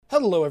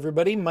Hello,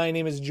 everybody. My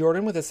name is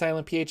Jordan with a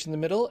silent PH in the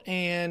middle,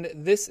 and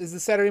this is the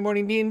Saturday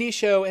Morning D&D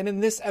show. And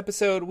in this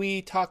episode,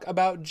 we talk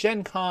about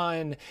Gen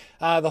Con.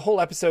 The whole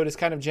episode is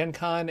kind of Gen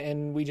Con,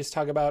 and we just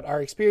talk about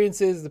our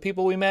experiences, the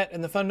people we met,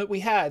 and the fun that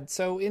we had.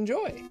 So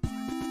enjoy.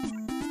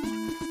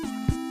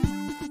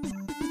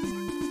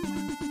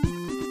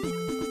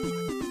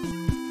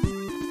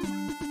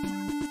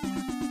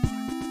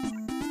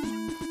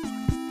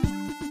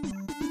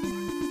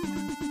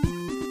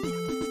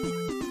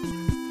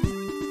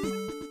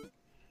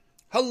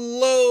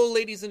 Hello,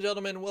 ladies and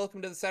gentlemen.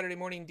 Welcome to the Saturday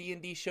Morning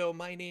D&D show.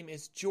 My name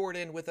is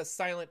Jordan with a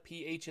silent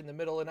PH in the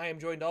middle, and I am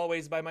joined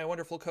always by my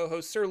wonderful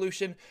co-host, Sir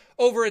Lucian,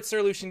 over at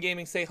Sir Lucian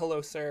Gaming. Say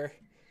hello, sir.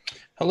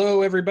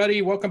 Hello,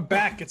 everybody. Welcome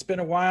back. It's been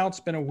a while.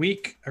 It's been a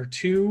week or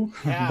two,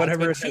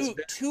 whatever. It's been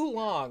too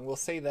long. We'll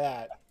say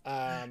that.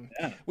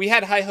 We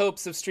had high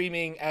hopes of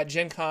streaming at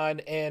Gen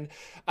Con, and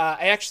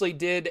I actually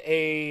did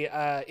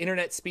a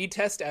internet speed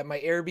test at my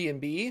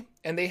Airbnb,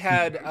 and they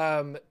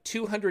had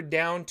 200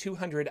 down,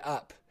 200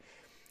 up.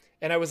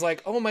 And I was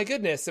like, oh my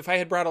goodness, if I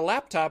had brought a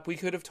laptop, we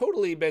could have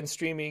totally been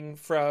streaming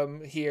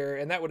from here,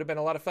 and that would have been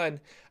a lot of fun.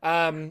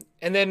 And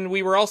then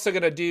we were also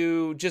going to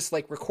do just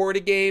like record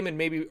a game and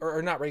maybe,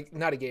 or not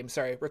a game,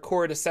 sorry,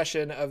 record a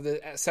session of the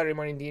Saturday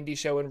Morning D&D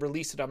show and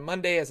release it on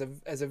Monday as a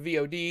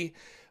VOD.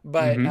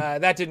 But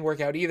that didn't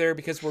work out either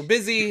because we're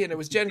busy and it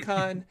was Gen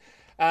Con.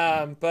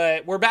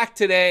 But we're back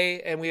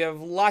today and we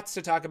have lots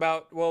to talk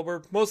about. Well,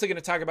 we're mostly going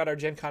to talk about our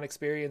Gen Con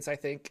experience, I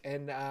think,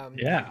 and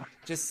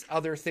just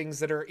other things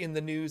that are in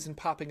the news and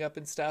popping up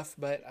and stuff.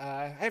 But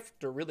I have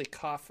to really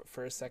cough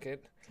for a second.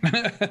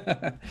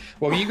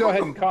 Well, you go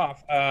ahead and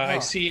cough. I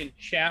see in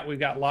chat we've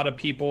got a lot of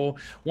people.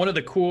 One of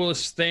the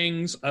coolest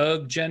things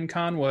of Gen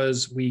Con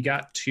was we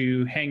got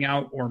to hang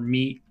out or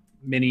meet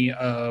many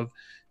of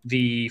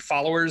the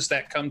followers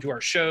that come to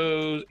our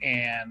shows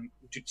and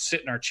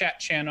sit in our chat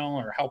channel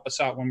or help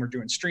us out when we're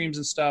doing streams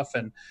and stuff.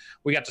 And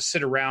we got to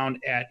sit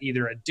around at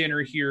either a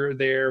dinner here or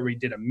there. We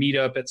did a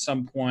meetup at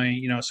some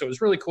point, so it was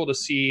really cool to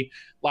see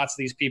lots of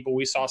these people.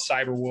 We saw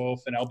Cyberwolf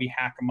and LB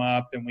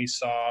Hackemup, and we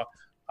saw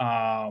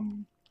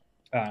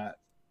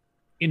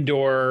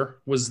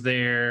Indoor was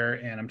there.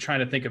 And I'm trying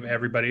to think of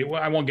everybody.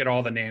 Well, I won't get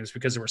all the names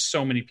because there were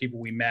so many people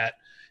we met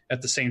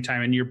at the same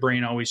time, and your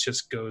brain always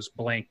just goes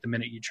blank the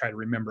minute you try to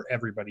remember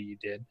everybody you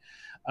did.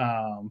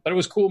 But it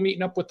was cool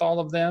meeting up with all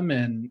of them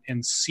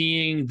and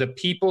seeing the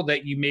people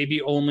that you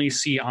maybe only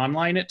see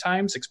online at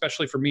times,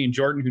 especially for me and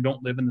Jordan, who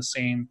don't live in the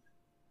same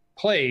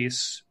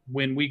place.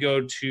 When we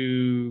go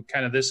to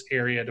kind of this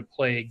area to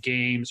play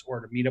games or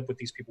to meet up with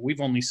these people,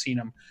 we've only seen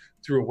them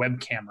through a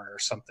web camera or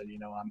something,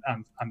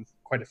 on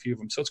quite a few of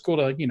them. So it's cool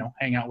to,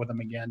 hang out with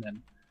them again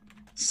and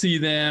see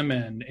them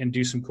and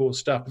do some cool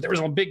stuff. But there was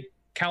a big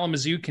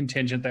Kalamazoo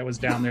contingent that was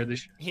down there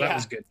this year. So that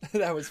was good.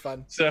 That was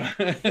fun. So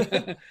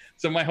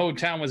so my whole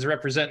town was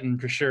representing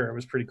for sure. It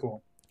was pretty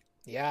cool.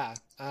 Yeah.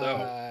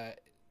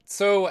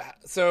 So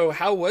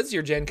how was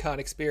your Gen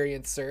Con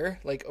experience, sir?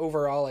 Like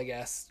overall, I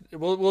guess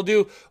we'll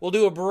do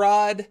a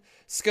broad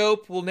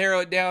scope. We'll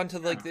narrow it down to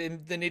like the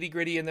nitty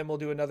gritty, and then we'll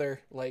do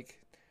another like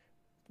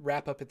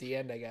wrap up at the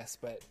end, I guess.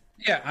 But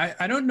yeah,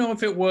 I don't know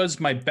if it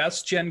was my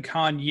best Gen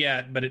Con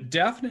yet, but it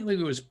definitely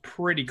was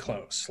pretty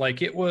close.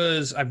 Like it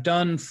was, I've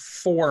done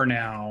 4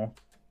 now.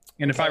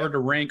 And if I were to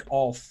rank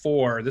all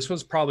 4, this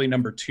was probably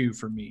number 2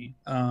 for me.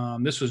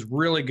 This was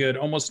really good,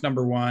 almost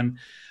number 1.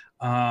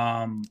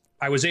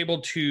 I was able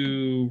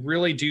to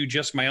really do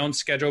just my own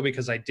schedule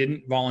because I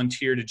didn't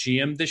volunteer to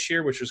GM this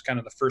year, which was kind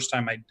of the first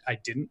time I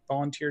didn't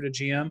volunteer to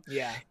GM.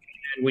 Yeah.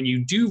 And when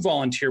you do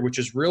volunteer, which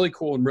is really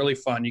cool and really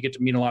fun, you get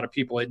to meet a lot of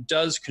people. It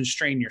does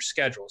constrain your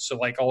schedule. So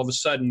like all of a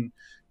sudden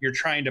you're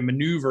trying to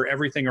maneuver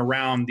everything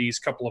around these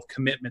couple of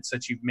commitments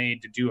that you've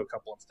made to do a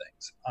couple of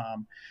things.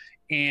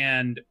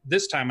 And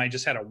this time I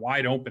just had a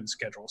wide open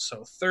schedule.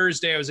 So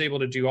Thursday I was able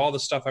to do all the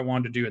stuff I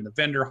wanted to do in the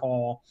vendor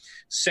hall.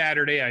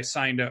 Saturday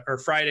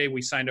Friday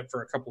we signed up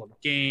for a couple of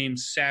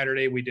games.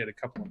 Saturday we did a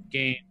couple of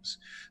games.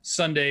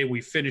 Sunday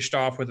we finished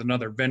off with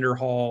another vendor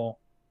hall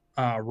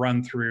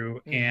run through,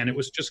 and it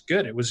was just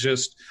good.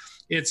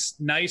 It's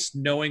nice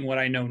knowing what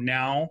I know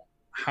now,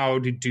 how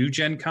to do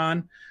Gen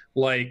Con,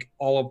 like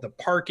all of the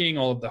parking,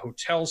 all of the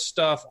hotel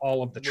stuff,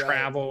 all of the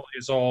travel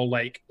is all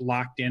like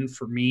locked in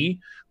for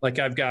me. Like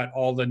I've got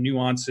all the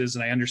nuances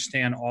and I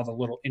understand all the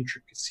little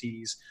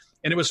intricacies.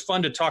 And it was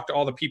fun to talk to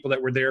all the people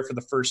that were there for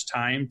the first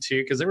time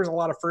too, because there was a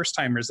lot of first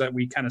timers that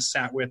we kind of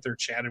sat with or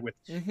chatted with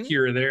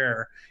here or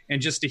there.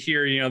 And just to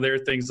hear, there are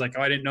things like,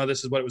 oh, I didn't know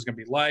this is what it was going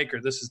to be like, or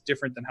this is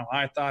different than how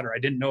I thought, or I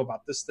didn't know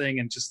about this thing.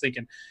 And just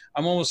thinking,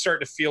 I'm almost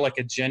starting to feel like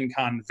a Gen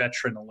Con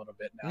veteran a little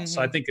bit now. So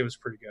I think it was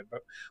pretty good.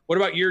 But what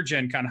about your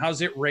Gen Con?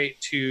 How's it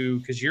rate to,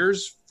 because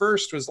yours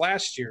first was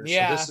last year.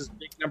 Yeah. So this is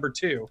big number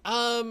 2.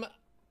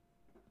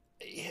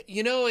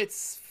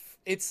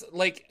 It's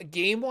like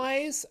game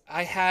wise,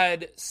 I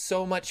had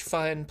so much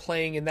fun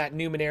playing in that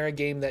Numenera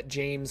game that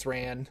James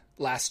ran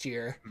last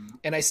year.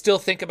 And I still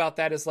think about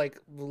that as like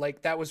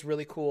that was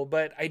really cool.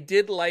 But I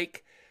did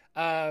like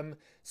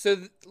So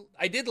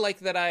I did like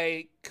that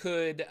I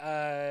could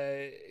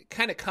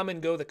kind of come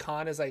and go the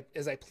con as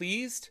I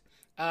pleased.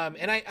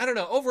 And I don't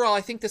know. Overall, I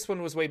think this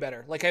one was way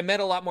better. Like, I met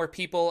a lot more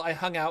people. I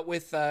hung out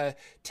with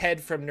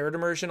Ted from Nerd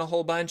Immersion a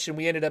whole bunch, and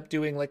we ended up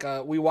doing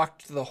we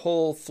walked the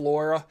whole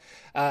floor,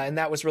 and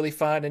that was really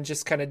fun. And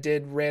just kind of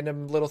did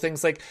random little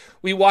things. Like,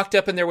 we walked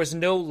up and there was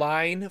no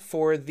line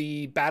for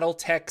the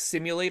BattleTech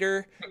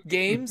simulator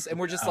games, and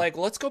we're just like,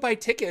 well, let's go buy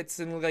tickets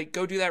and like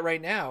go do that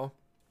right now.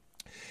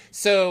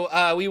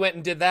 So we went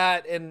and did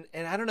that, and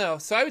I don't know.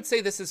 So I would say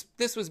this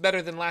was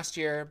better than last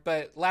year,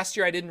 but last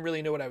year I didn't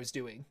really know what I was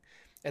doing.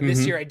 And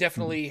this year I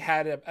definitely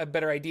had a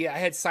better idea. I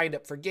had signed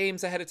up for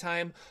games ahead of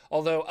time,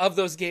 although of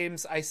those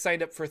games I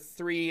signed up for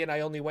 3 and I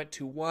only went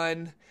to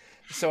 1.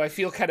 So I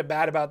feel kind of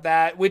bad about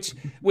that, which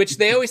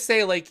they always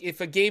say, like,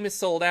 if a game is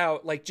sold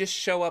out, like, just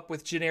show up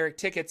with generic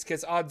tickets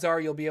because odds are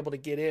you'll be able to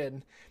get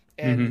in.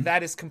 And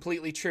that is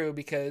completely true,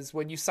 because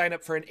when you sign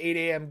up for an 8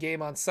 a.m.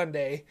 game on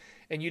Sunday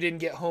and you didn't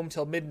get home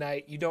till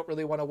midnight, you don't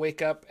really want to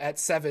wake up at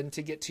 7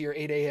 to get to your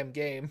 8 a.m.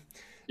 game.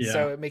 Yeah.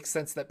 So it makes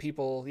sense that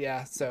people,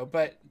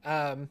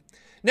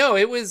 no,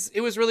 it was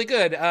really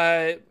good.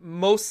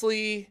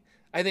 Mostly,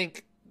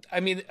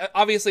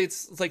 obviously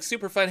it's like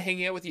super fun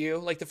hanging out with you.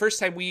 Like, the first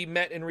time we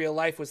met in real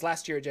life was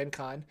last year at Gen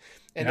Con.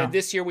 And then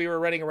this year we were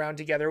running around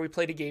together. We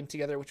played a game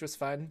together, which was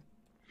fun.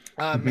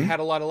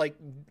 Had a lot of like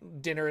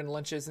dinner and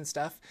lunches and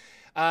stuff.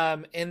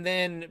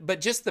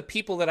 But just the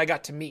people that I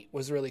got to meet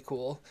was really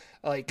cool.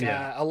 Like,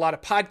 a lot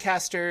of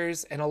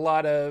podcasters and a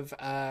lot of,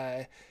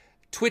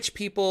 Twitch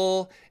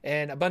people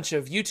and a bunch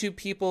of YouTube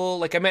people.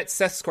 Like, I met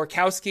Seth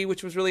Skorkowski,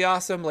 which was really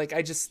awesome. Like,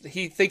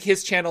 he think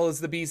his channel is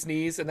the bee's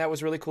knees, and that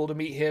was really cool to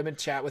meet him and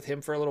chat with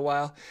him for a little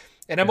while.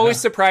 And I'm always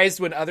surprised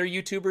when other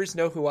YouTubers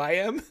know who I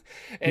am.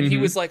 And he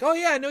was like, "Oh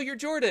yeah, I know you're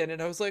Jordan." And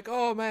I was like,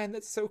 "Oh man,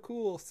 that's so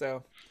cool."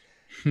 So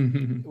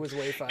it was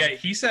way fun. Yeah,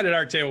 he sat at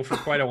our table for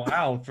quite a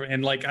while,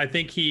 and like, I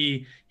think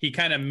he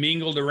kind of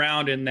mingled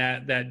around in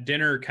that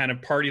dinner kind of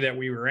party that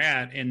we were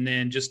at, and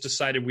then just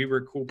decided we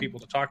were cool people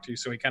to talk to,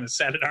 so he kind of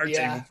sat at our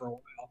table for a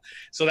while.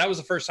 So that was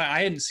the first time.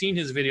 I hadn't seen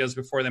his videos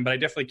before then, but I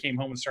definitely came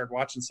home and started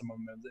watching some of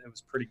them. It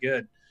was pretty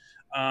good.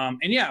 And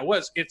yeah,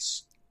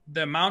 it's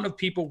the amount of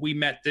people we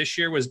met this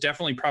year was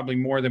definitely probably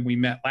more than we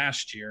met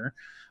last year.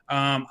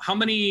 How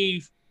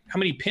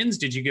many pins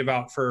did you give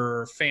out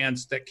for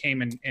fans that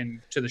came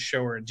in to the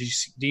show? Or did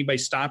anybody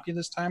stop you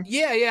this time?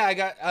 Yeah. I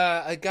got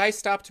a guy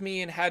stopped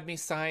me and had me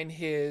sign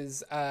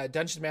his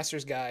Dungeon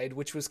Master's Guide,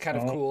 which was kind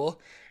of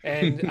cool.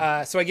 And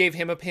so I gave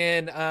him a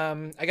pin.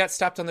 I got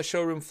stopped on the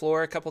showroom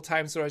floor a couple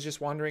times when I was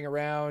just wandering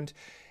around.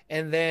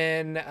 And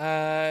then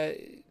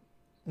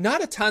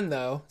not a ton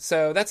though,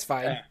 so that's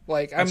fine. Yeah,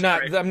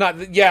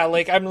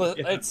 like,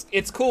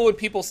 it's cool when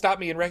people stop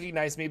me and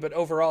recognize me, but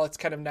overall it's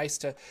kind of nice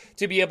to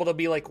be able to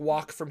be like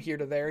walk from here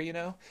to there, you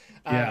know.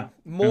 I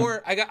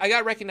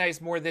got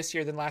recognized more this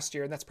year than last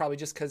year, and that's probably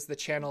just because the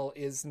channel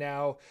is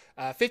now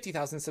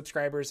 50,000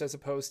 subscribers as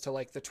opposed to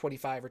like the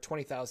 25 or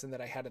 20,000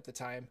 that I had at the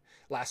time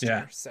last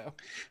year. So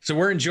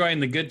we're enjoying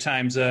the good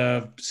times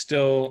of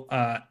still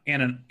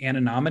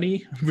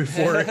anonymity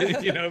before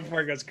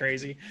before it goes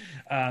crazy.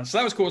 So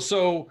that was cool.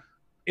 So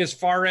as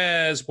far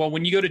as,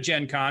 when you go to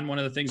Gen Con, one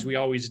of the things we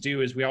always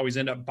do is we always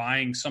end up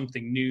buying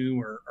something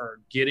new or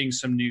getting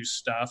some new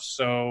stuff.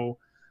 So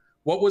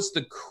what was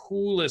the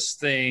coolest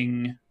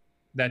thing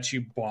that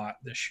you bought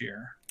this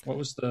year? What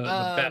was the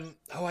best?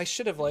 Oh, I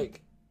should have, I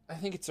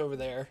think it's over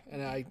there,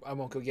 and I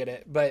won't go get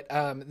it. But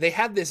they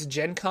had this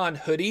Gen Con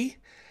hoodie,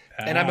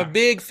 and I'm a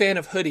big fan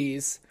of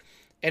hoodies.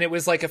 And it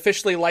was like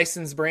officially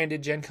licensed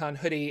branded Gen Con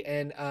hoodie.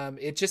 And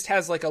it just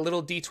has like a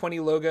little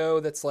D20 logo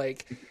that's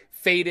like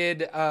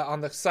faded on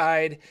the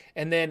side.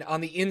 And then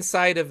on the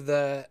inside of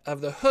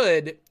the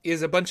hood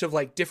is a bunch of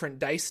like different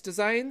dice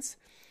designs.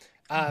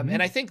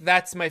 And I think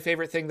that's my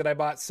favorite thing that I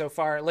bought so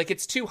far. Like,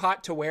 it's too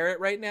hot to wear it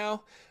right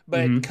now,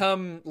 but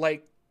come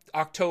like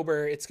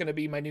October, it's going to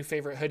be my new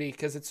favorite hoodie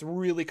because it's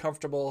really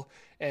comfortable,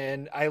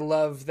 and I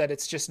love that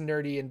it's just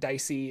nerdy and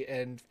dicey,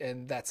 and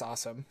that's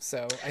awesome.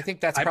 So I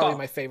think that's probably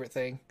my favorite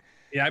thing.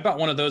 Yeah, I bought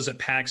one of those at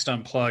PAX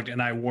Unplugged,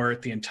 and I wore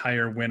it the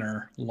entire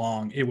winter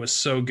long. It was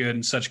so good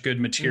and such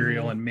good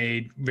material and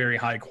made very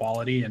high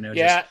quality. And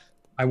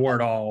I wore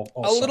it all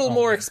a little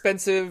more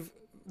expensive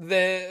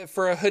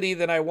for a hoodie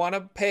than I want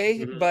to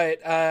pay, but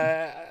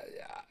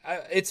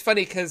it's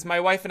funny because my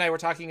wife and I were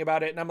talking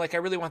about it, and I'm like, I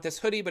really want this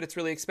hoodie, but it's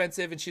really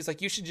expensive. And she's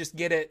like, you should just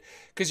get it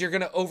because you're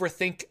going to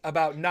overthink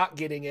about not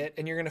getting it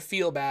and you're going to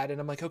feel bad.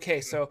 And I'm like, okay.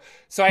 So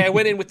I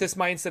went in with this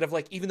mindset of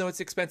like, even though it's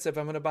expensive,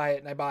 I'm going to buy it.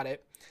 And I bought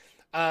it.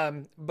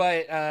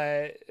 But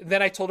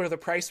then I told her the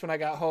price when I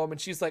got home, and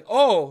she's like,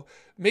 oh,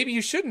 maybe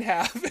you shouldn't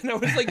have. And I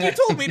was like, you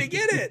told me to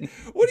get it.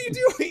 What are you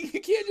doing?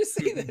 You can't just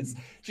say this.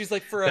 She's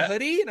like, for a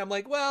hoodie? And I'm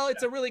like, well,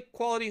 it's a really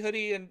quality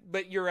hoodie.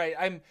 But you're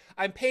right.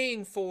 I'm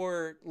paying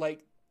for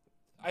like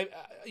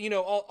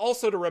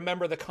also to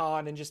remember the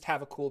con and just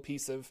have a cool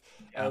piece of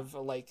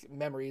like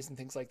memories and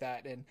things like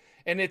that.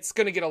 And it's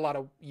going to get a lot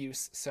of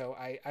use. So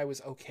I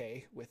was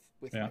okay with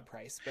my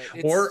price, but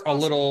it's or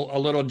awesome. a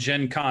little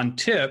Gen Con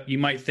tip. You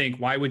might think,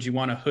 why would you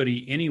want a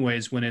hoodie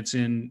anyways when it's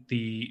in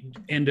the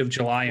end of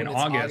July and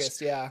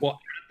August? Yeah. Well,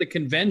 at the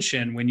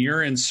convention, when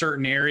you're in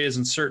certain areas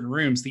and certain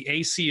rooms, the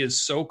AC is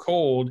so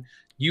cold,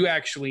 you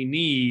actually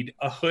need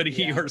a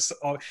hoodie, or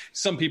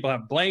some people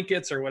have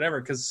blankets or whatever,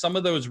 because some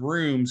of those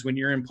rooms, when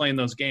you're in playing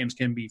those games,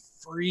 can be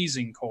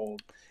freezing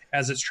cold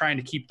as it's trying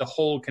to keep the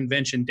whole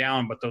convention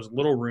down, but those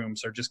little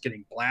rooms are just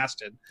getting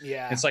blasted.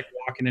 Yeah. It's like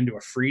walking into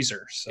a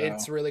freezer. So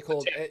it's really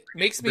cold. It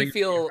makes me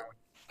feel,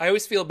 I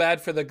always feel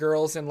bad for the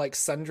girls in like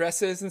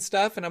sundresses and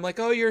stuff. And I'm like,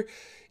 oh, you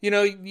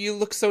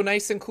look so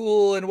nice and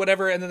cool and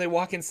whatever. And then they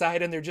walk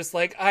inside and they're just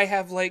like, I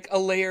have like a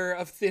layer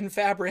of thin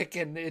fabric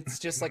and it's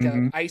just like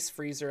an ice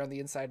freezer on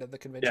the inside of the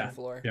convention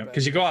floor. Yeah,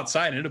 because you go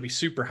outside and it'll be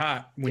super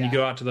hot when you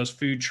go out to those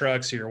food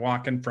trucks. You're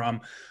walking from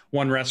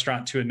one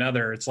restaurant to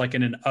another. It's like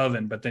in an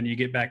oven, but then you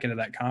get back into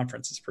that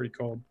conference. It's pretty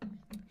cold.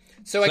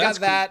 So I got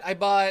that.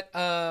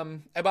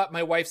 Cool. I bought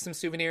my wife some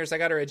souvenirs. I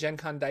got her a Gen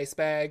Con dice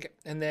bag.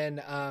 And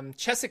then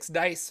Chessex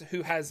Dice,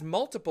 who has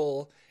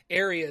multiple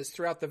areas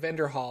throughout the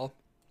vendor hall,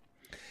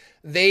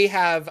 they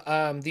have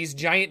these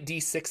giant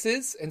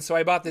D6s. And so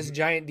I bought this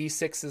giant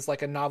D6 as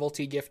like a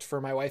novelty gift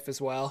for my wife as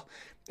well.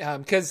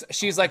 Because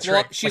she's like,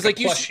 she's like,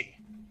 plushie.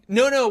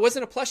 No, it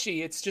wasn't a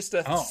plushie. It's just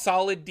a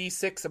solid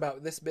D6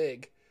 about this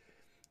big.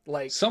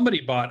 Like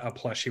somebody bought a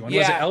plushie one.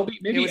 Was it LB?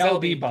 Maybe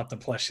LB bought the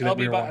plushie.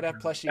 LB bought a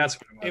plushie. That's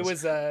what it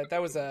was.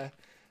 That was a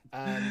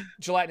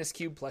gelatinous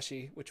cube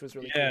plushie, which was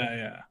really cool.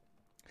 Yeah.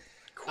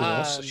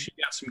 Cool. So she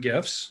got some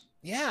gifts.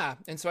 Yeah,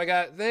 and so I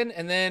got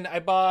then I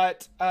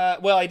bought.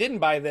 Well, I didn't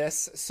buy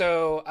this.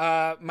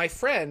 So my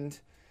friend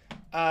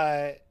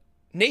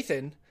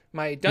Nathan,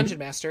 my dungeon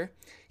master,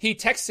 he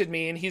texted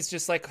me and he's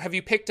just like, "Have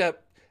you picked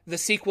up the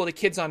sequel to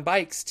Kids on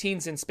Bikes,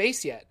 Teens in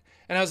Space yet?"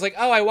 And I was like,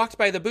 "Oh, I walked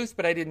by the booth,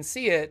 but I didn't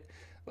see it."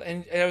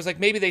 And I was like,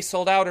 maybe they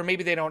sold out or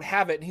maybe they don't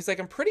have it. And he's like,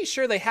 I'm pretty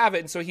sure they have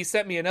it. And so he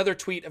sent me another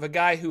tweet of a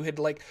guy who had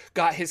like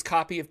got his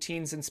copy of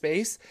Teens in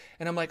Space.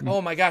 And I'm like,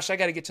 oh my gosh, I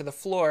got to get to the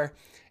floor.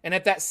 And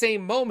at that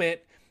same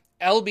moment,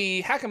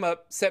 LB Hackemup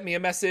sent me a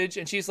message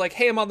and she's like,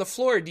 hey, I'm on the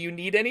floor. Do you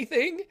need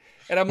anything?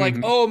 And I'm like,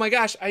 oh my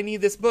gosh, I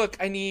need this book.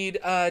 I need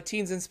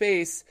Teens in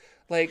Space,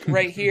 like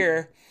right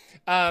here.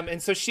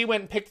 And so she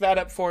went and picked that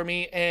up for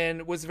me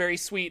and was very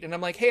sweet. And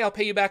I'm like, hey, I'll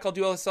pay you back. I'll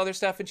do all this other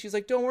stuff. And she's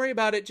like, don't worry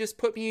about it. Just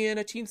put me in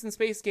a Teens in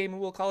Space game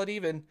and we'll call it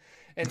even.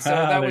 And so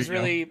that was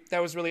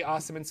really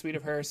awesome and sweet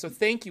of her. So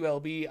thank you,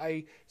 LB.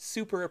 I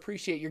super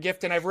appreciate your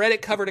gift. And I've read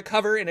it cover to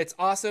cover and it's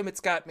awesome. It's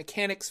got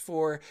mechanics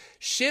for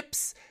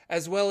ships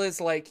as well as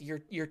like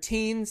your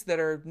teens that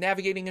are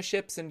navigating a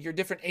ships and your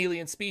different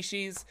alien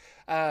species.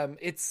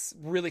 It's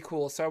really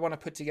cool. So I want to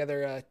put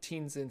together a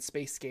Teens in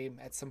Space game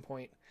at some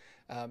point.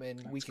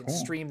 And we can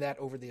stream that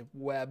over the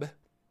web,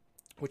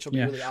 which will be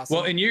really awesome.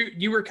 Well, and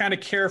you were kind of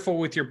careful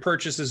with your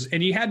purchases,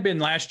 and you had been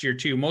last year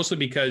too, mostly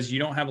because you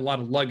don't have a lot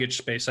of luggage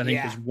space, I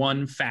think is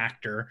one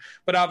factor.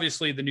 But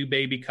obviously the new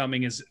baby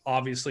coming is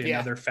obviously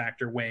another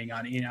factor weighing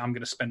on, I'm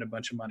going to spend a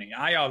bunch of money.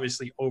 I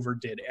obviously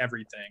overdid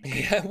everything.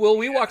 Yeah, well,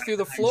 we walked through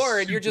the floor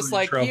and you're just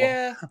like,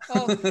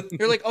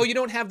 you're like, oh, you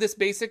don't have this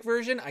basic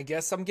version? I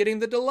guess I'm getting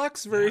the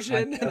deluxe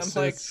version. And I'm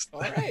like, all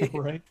right.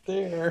 Right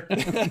there.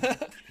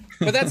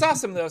 But that's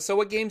awesome though. So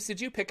what games did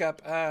you pick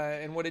up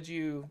and what did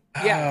you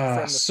from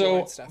the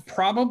so stuff?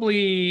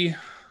 Probably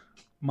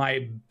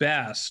my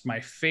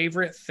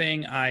favorite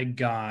thing I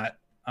got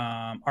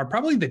are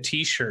probably the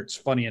t-shirts,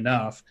 funny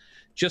enough,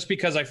 just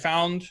because I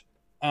found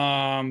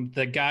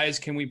the guys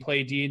Can We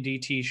Play D&D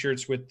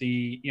t-shirts with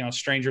the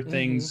Stranger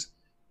Things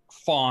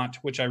font,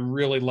 which I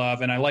really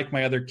love, and I like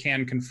my other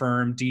Can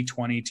Confirm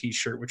D20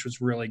 t-shirt, which was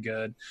really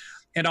good.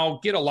 And I'll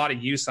get a lot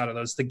of use out of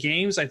those. The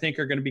games I think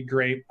are going to be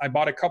great. I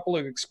bought a couple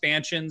of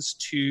expansions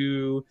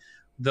to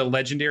the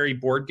Legendary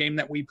board game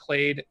that we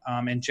played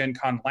in Gen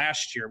Con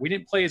last year. We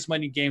didn't play as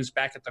many games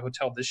back at the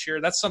hotel this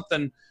year. That's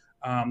something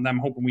that I'm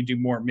hoping we do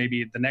more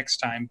maybe the next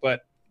time.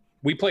 But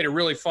we played a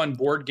really fun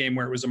board game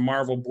where it was a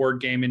Marvel board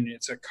game, and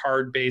it's a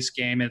card-based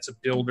game, and it's a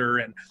builder,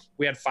 and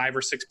we had 5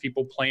 or 6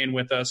 people playing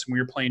with us, and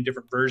we were playing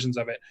different versions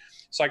of it.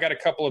 So I got a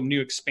couple of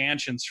new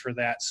expansions for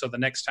that, so the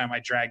next time I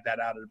drag that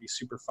out, it'll be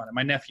super fun. And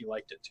my nephew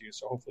liked it too,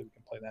 so hopefully we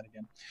can play that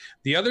again.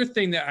 The other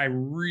thing that I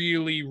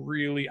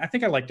really, I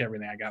think I liked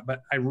everything I got,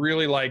 but I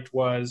really liked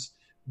was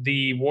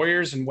the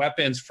Warriors and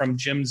Weapons from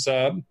Jim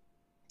Zub,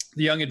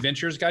 the Young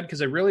Adventurers Guide,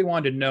 because I really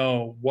wanted to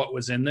know what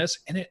was in this,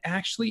 and it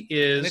actually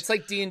is. And it's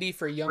like D&D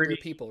for younger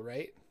people,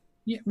 right?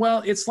 Yeah,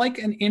 well, it's like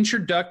an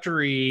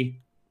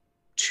introductory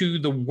to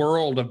the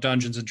world of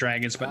Dungeons and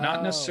Dragons, but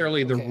not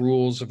necessarily the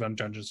rules of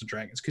Dungeons and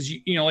Dragons, because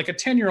like a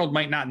 10-year-old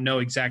might not know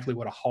exactly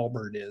what a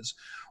halberd is,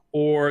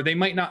 or they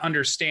might not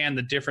understand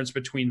the difference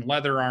between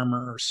leather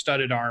armor or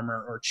studded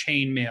armor or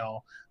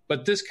chainmail.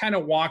 But this kind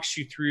of walks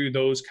you through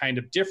those kind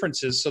of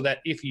differences so that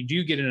if you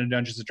do get in a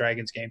Dungeons &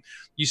 Dragons game,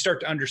 you start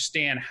to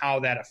understand how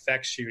that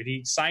affects you. And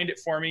he signed it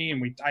for me,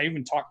 and I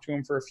even talked to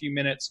him for a few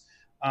minutes.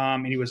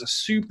 And he was a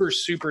super,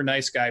 super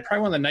nice guy.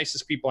 Probably one of the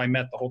nicest people I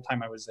met the whole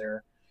time I was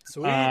there.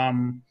 Sweet.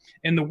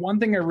 And the one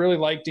thing I really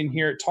liked in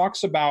here, it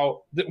talks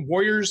about the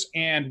warriors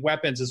and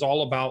weapons is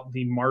all about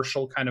the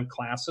martial kind of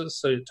classes.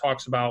 So it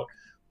talks about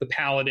the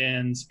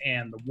paladins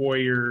and the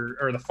warrior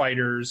or the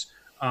fighters,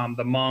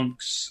 the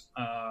monks.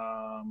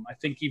 I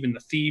think even the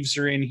thieves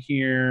are in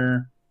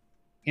here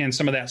and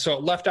some of that. So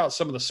it left out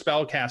some of the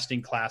spell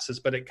casting classes,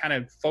 but it kind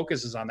of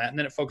focuses on that. And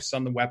then it focuses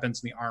on the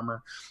weapons and the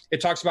armor.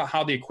 It talks about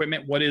how the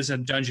equipment, what is a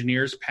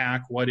Dungeoneer's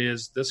pack, what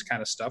is this kind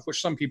of stuff,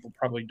 which some people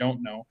probably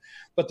don't know.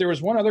 But there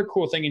was one other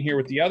cool thing in here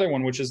with the other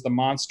one, which is the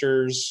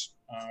monsters.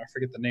 I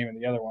forget the name of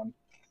the other one,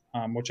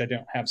 which I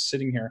don't have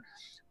sitting here.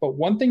 But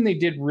one thing they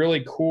did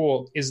really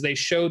cool is they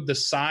showed the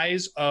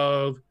size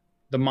of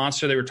the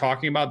monster they were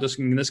talking about. This,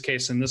 in this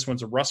case, and this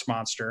one's a rust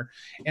monster,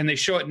 and they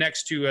show it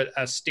next to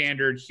a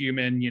standard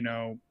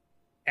human,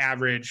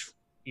 average,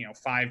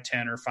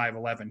 5'10" or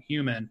 5'11"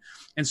 human.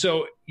 And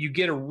so you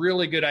get a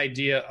really good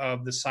idea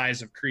of the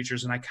size of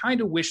creatures. And I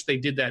kind of wish they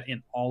did that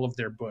in all of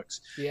their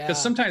books.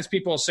 Because sometimes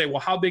people will say,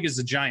 well, how big is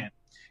the giant?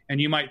 And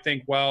you might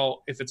think,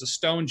 well, if it's a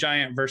stone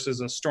giant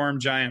versus a storm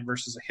giant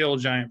versus a hill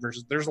giant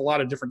versus, there's a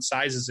lot of different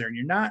sizes there. And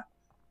you're not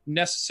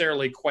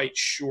necessarily quite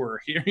sure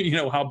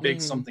how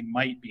big something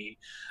might be,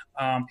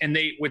 and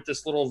they, with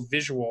this little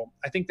visual,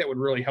 I think that would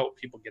really help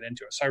people get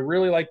into it. So I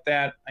really liked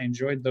that. I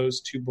enjoyed those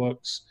 2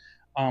 books.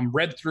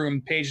 Read through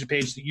them page to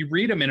page. You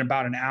read them in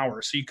about an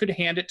hour, so you could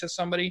hand it to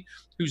somebody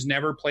who's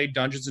never played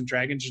Dungeons and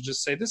Dragons and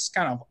just say, this is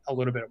kind of a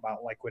little bit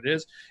about like what it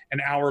is. An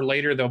hour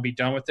later they'll be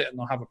done with it and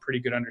they'll have a pretty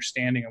good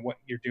understanding of what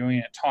you're doing.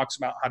 It talks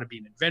about how to be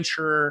an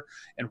adventurer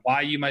and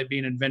why you might be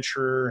an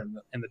adventurer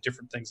and the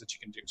different things that you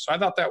can do. So I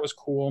thought that was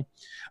cool.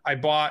 I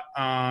bought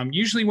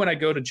usually when I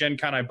go to Gen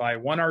Con, I buy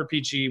 1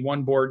 RPG,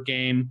 1 board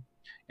game,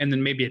 and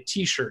then maybe a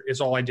t-shirt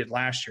is all I did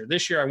last year.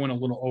 This year I went a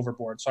little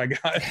overboard. So I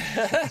got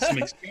some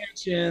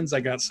expansions, I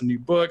got some new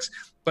books,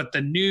 but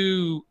the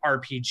new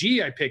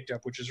RPG I picked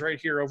up, which is right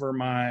here over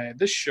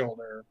this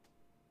shoulder,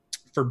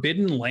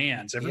 Forbidden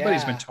Lands.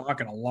 Everybody's been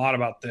talking a lot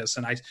about this,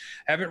 and I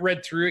haven't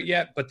read through it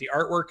yet, but the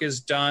artwork is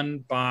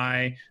done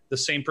by the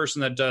same person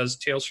that does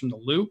Tales from the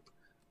Loop.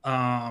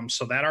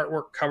 So that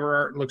cover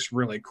art looks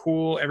really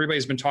cool.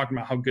 Everybody's been talking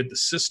about how good the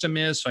system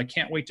is, so I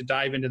can't wait to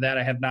dive into that.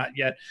 I have not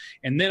yet.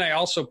 And then I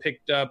also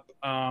picked up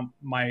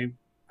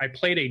I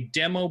played a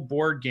demo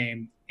board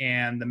game,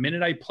 and the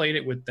minute I played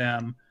it with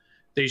them,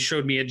 they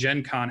showed me at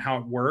Gen Con how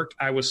it worked.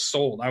 I was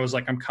sold. I was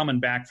like, I'm coming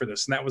back for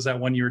this. And that was that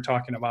one you were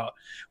talking about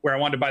where I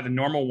wanted to buy the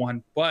normal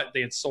one, but they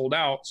had sold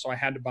out, so I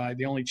had to buy.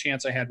 The only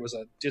chance I had was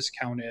a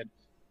discounted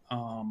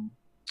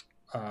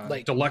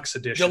deluxe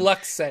edition.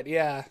 Deluxe set,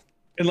 yeah.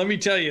 And let me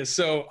tell you,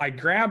 so I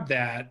grabbed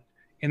that,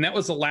 and that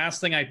was the last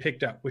thing I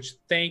picked up, which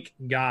thank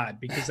God,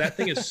 because that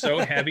thing is so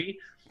heavy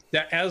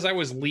that as I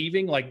was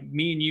leaving, like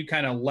me and you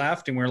kind of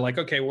left, and we're like,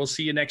 okay, we'll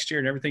see you next year,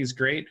 and everything's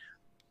great.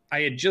 I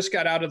had just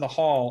got out of the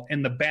hall,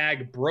 and the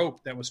bag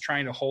broke that was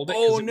trying to hold it.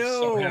 Oh, it no. was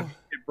so heavy,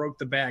 it broke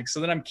the bag.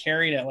 So then I'm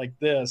carrying it like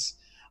this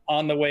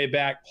on the way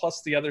back,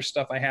 plus the other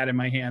stuff I had in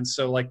my hands.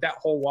 So like that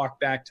whole walk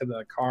back to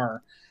the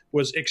car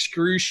was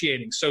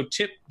excruciating. So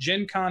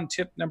Gen Con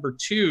tip number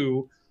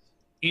 2,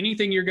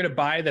 anything you're going to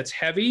buy that's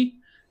heavy,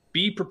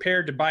 be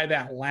prepared to buy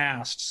that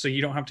last so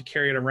you don't have to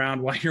carry it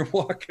around while you're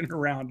walking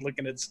around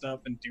looking at stuff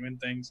and doing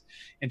things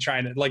and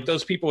trying to, like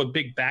those people with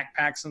big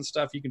backpacks and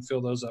stuff, you can fill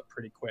those up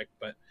pretty quick,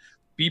 but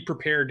be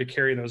prepared to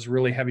carry those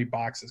really heavy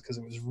boxes because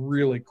it was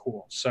really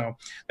cool. So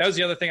that was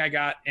the other thing I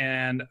got.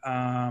 And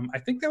I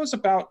think that was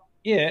about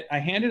it. I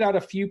handed out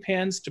a few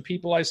pens to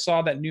people I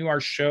saw that knew our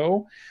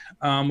show,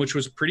 which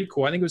was pretty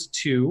cool. I think it was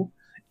 2.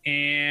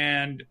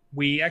 And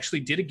we actually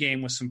did a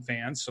game with some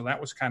fans, so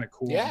that was kind of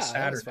cool on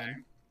Saturday.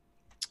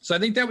 So I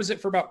think that was it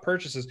for about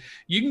purchases.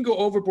 You can go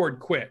overboard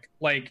quick.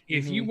 Like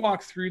if you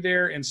walk through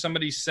there and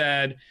somebody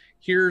said,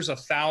 here's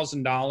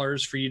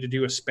 $1,000 for you to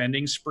do a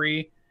spending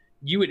spree,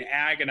 you would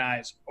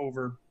agonize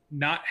over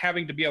not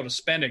having to be able to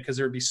spend it because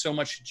there would be so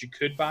much that you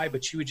could buy,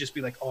 but you would just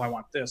be like, oh, I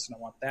want this and I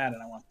want that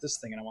and I want this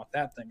thing and I want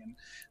that thing. And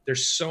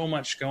there's so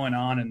much going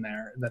on in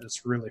there that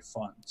it's really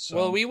fun. So,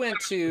 well, we went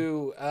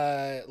to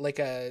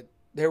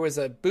there was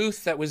a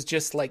booth that was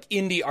just like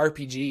indie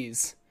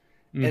RPGs.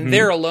 And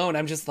there alone,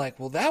 I'm just like,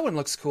 well, that one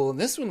looks cool, and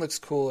this one looks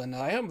cool, and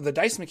I am the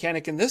dice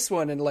mechanic in this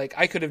one, and like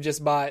I could have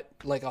just bought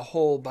like a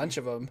whole bunch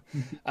of them.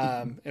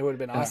 It would have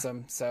been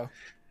awesome. So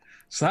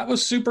that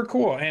was super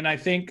cool, and I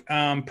think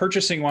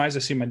purchasing wise, I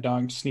see my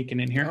dog sneaking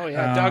in here. Oh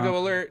yeah, doggo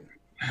alert!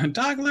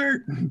 Dog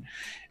alert!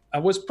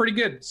 Was pretty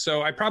good.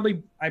 So I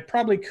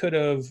probably could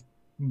have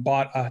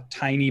bought a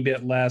tiny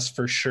bit less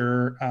for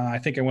sure. I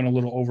think I went a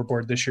little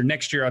overboard this year.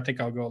 Next year, I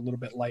think I'll go a little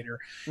bit lighter.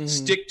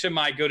 Stick to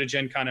my go to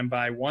Gen Con and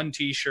buy 1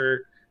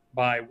 t-shirt,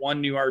 buy 1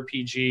 new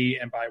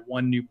RPG, and buy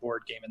 1 new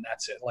board game, and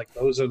that's it. Like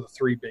those are the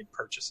 3 big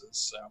purchases.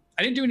 So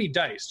I didn't do any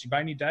dice. Did you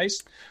buy any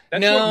dice?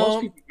 That's what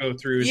most people go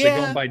through is they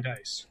go and buy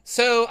dice.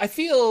 So I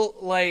feel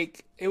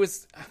like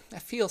I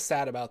feel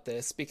sad about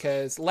this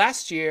because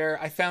last year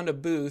I found a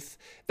booth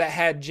that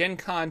had Gen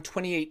Con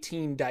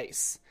 2018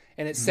 dice.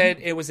 and it said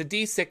it was a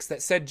D6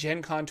 that said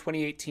Gen Con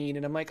 2018,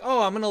 and I'm like,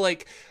 oh, I'm gonna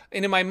like,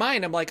 and in my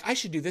mind I'm like, I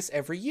should do this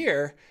every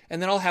year, and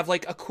then I'll have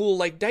like a cool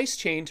like dice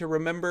chain to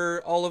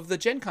remember all of the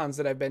Gen Cons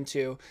that I've been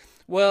to.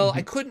 Well,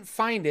 I couldn't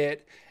find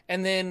it,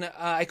 and then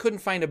I couldn't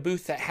find a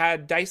booth that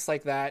had dice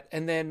like that,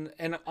 and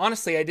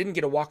honestly I didn't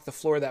get to walk the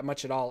floor that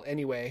much at all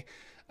anyway.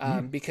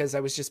 Because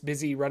I was just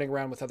busy running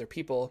around with other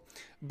people.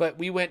 But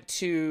we went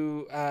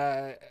to,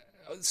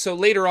 so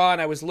later on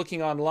I was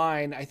looking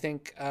online, I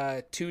think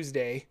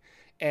Tuesday,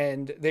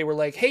 and they were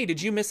like, hey,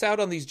 did you miss out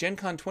on these Gen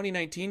Con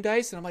 2019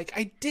 dice? And I'm like,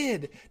 I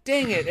did,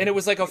 dang it. And it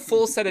was like a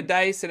full set of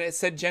dice, and it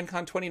said Gen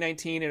Con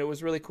 2019, and it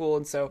was really cool.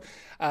 And so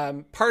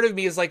part of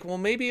me is like, well,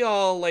 maybe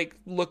I'll like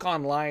look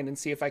online and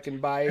see if I can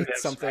buy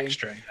something.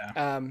 Extra,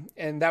 yeah.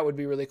 And that would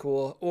be really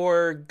cool.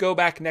 Or go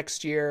back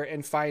next year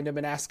and find them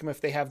and ask them if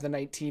they have the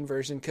 19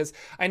 version. Because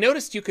I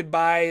noticed you could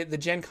buy the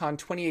Gen Con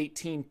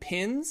 2018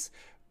 pins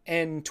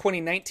and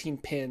 2019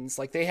 pins.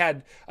 Like they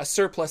had a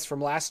surplus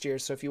from last year,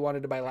 so if you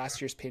wanted to buy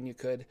last year's pin you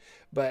could.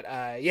 But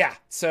yeah,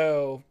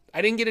 so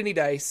I didn't get any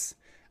dice,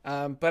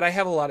 but I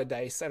have a lot of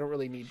dice. I don't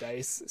really need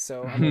dice,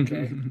 so I'm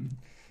okay.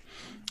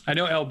 I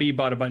know LB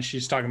bought a bunch.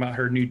 She's talking about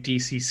her new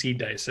DCC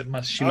dice.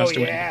 She must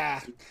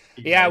have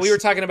yeah, we were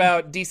talking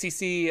about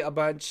DCC a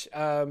bunch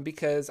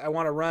because I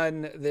want to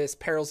run this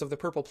Perils of the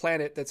Purple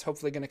Planet that's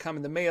hopefully going to come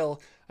in the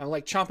mail. I'm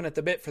like chomping at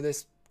the bit for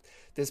this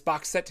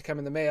box set to come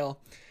in the mail.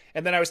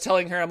 And then I was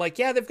telling her, I'm like,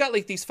 yeah, they've got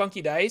like these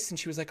funky dice. And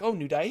she was like, oh,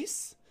 new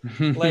dice?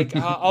 Like,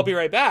 I'll be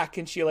right back.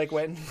 And she like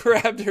went and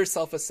grabbed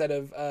herself a set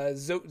of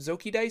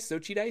Zochi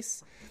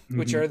dice,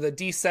 which are the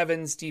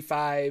D7s,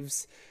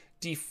 D5s,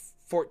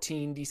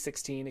 D14,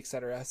 D16,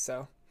 etc.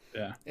 So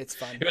yeah, it's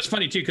fun. It was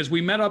funny too, because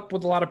we met up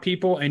with a lot of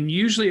people, and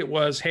usually it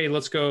was, hey,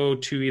 let's go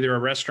to either a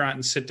restaurant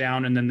and sit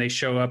down, and then they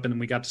show up, and then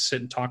we got to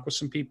sit and talk with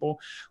some people,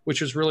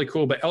 which was really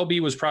cool. But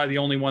LB was probably the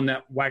only one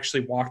that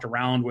actually walked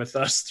around with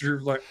us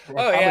through like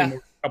a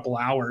couple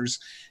hours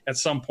at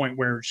some point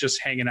where it's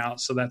just hanging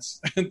out. So that's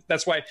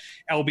why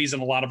LB's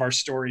in a lot of our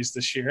stories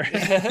this year.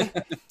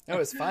 It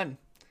was fun.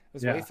 It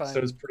was way fun. So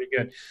it was pretty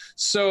good.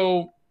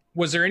 So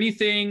was there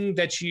anything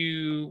that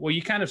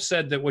you kind of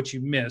said that what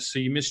you missed, so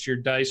you missed your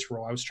dice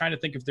roll. I was trying to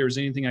think if there was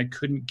anything I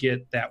couldn't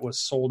get that was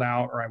sold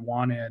out or I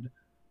wanted,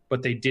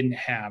 but they didn't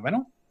have. I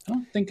don't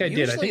think I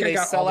did. I think I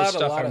got all the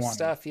stuff I wanted. Usually they sell out a lot of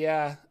stuff,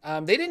 yeah.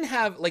 They didn't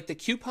have, like the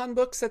coupon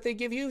books that they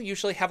give you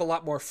usually have a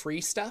lot more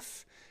free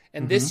stuff.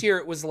 And this year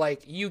it was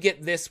like, you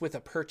get this with a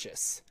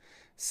purchase.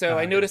 So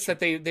I noticed that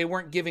they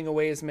weren't giving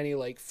away as many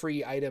like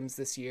free items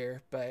this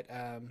year, but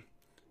yeah.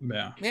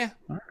 All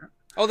right.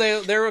 Oh,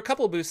 there were a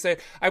couple of booths there.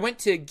 I went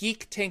to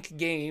Geek Tank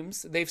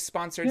Games. They've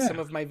sponsored some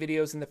of my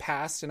videos in the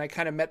past, and I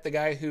kind of met the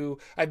guy who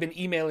I've been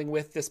emailing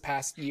with this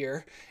past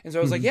year. And so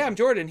I was like, yeah, I'm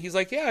Jordan. He's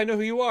like, yeah, I know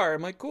who you are.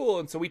 I'm like, cool.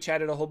 And so we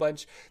chatted a whole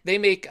bunch. They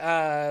make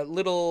not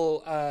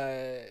little,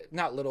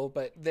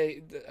 but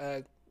they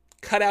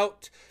cut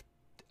out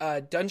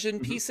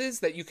dungeon pieces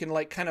that you can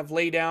like kind of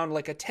lay down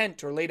like a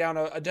tent or lay down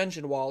a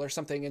dungeon wall or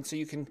something. And so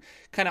you can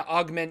kind of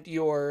augment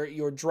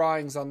your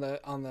drawings on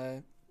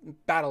the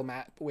battle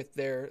map with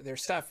their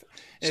stuff.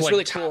 And it's like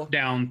really cool.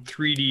 Down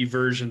 3D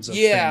versions of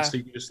things, so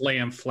you can just lay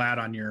them flat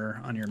on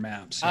your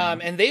maps.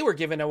 And they were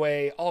giving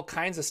away all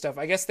kinds of stuff.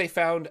 I guess they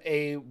found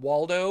a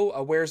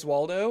Where's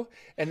Waldo,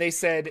 and they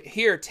said,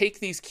 here, take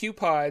these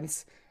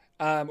coupons,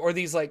 or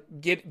these like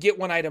get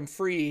one item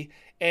free.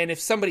 And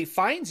if somebody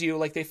finds you,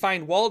 like they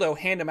find Waldo,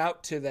 hand him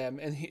out to them.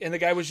 And the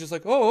guy was just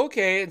like, oh,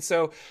 okay. And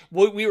so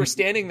we were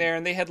standing there,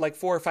 and they had like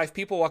 4 or 5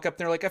 people walk up, and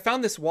they're like, I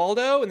found this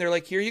Waldo. And they're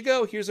like, here you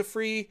go. Here's a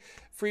free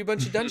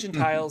bunch of dungeon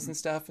tiles and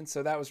stuff. And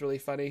so that was really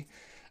funny.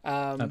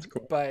 That's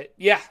cool. But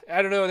yeah,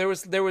 I don't know. There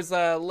was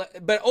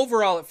but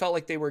overall it felt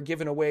like they were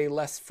giving away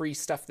less free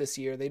stuff this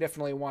year. They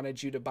definitely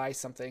wanted you to buy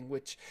something,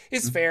 which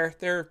is fair.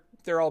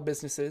 They're all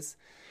businesses.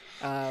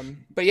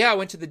 But yeah, I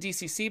went to the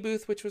DCC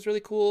booth, which was really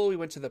cool. We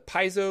went to the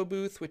Paizo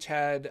booth, which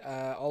had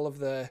all of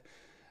the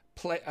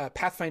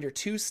Pathfinder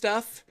 2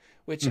 stuff,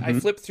 which I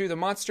flipped through the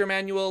monster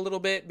manual a little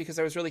bit because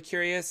I was really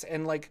curious.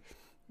 And like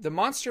the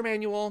monster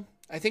manual,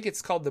 I think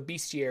it's called the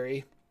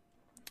Bestiary,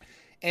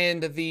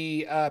 and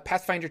the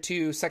Pathfinder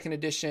 2 2nd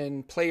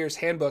edition Player's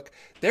Handbook,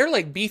 they're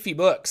like beefy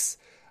books.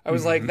 I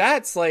was like,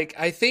 that's like,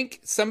 I think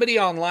somebody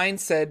online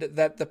said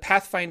that the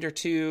Pathfinder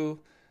 2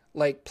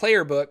 like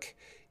player book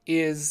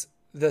is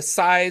the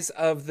size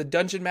of the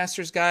Dungeon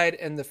Master's Guide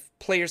and the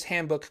Player's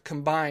Handbook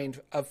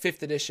combined of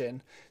 5th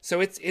edition.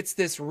 So it's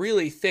this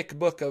really thick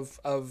book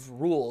of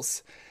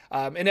rules.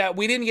 And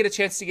we didn't get a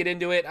chance to get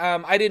into it.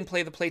 I didn't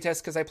play the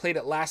playtest because I played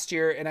it last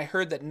year, and I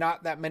heard that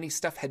not that many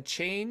stuff had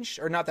changed,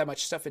 or not that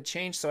much stuff had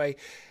changed. So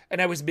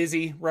I was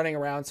busy running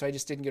around, so I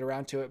just didn't get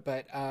around to it.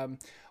 But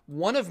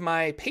one of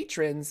my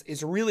patrons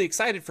is really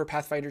excited for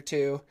Pathfinder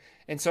 2,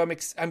 and so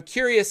I'm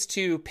curious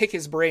to pick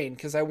his brain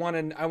because I want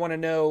to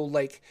know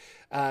like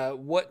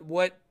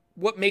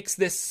what makes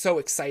this so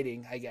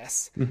exciting, I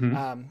guess.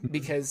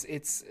 Because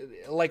it's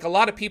like a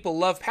lot of people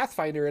love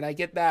Pathfinder, and I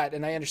get that,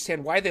 and I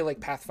understand why they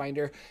like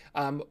Pathfinder.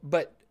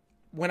 But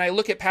when I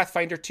look at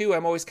Pathfinder 2,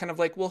 I'm always kind of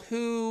like, well,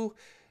 who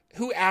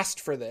asked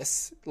for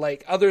this?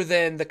 Like, other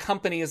than the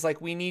company is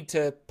like, we need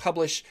to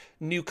publish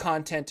new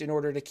content in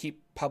order to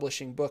keep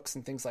publishing books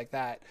and things like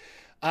that.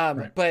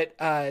 Right. But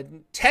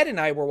Ted and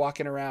I were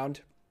walking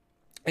around,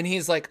 and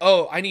he's like,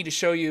 "Oh, I need to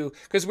show you,"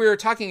 because we were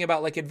talking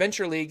about like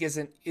Adventure League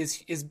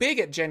is big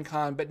at Gen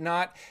Con, but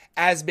not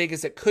as big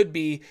as it could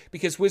be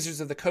because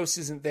Wizards of the Coast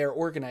isn't there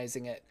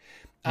organizing it.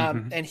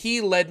 And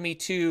he led me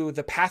to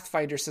the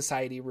Pathfinder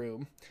Society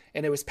room,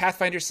 and it was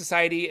Pathfinder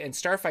Society and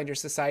Starfinder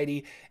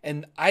Society,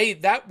 and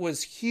that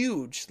was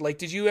huge. Like,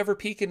 did you ever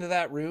peek into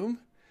that room?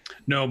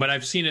 No, but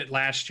I've seen it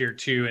last year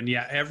too. And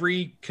yeah,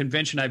 every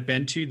convention I've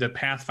been to, the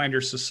Pathfinder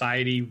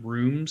Society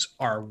rooms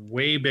are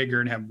way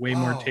bigger and have way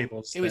more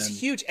tables. It was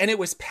huge, and it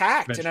was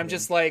packed. And I'm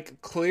just like,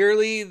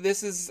 clearly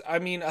this is, I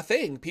mean, a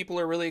thing.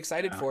 People are really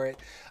excited for it.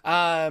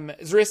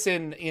 Zris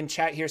in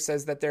chat here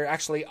says that there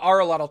actually are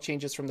a lot of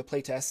changes from the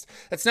playtest.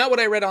 That's not what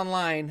I read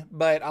online,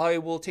 but I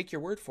will take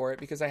your word for it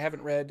because I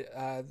haven't read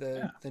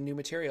the new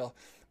material.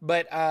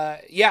 But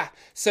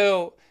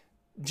so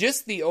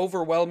just the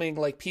overwhelming,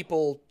 like,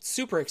 people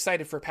super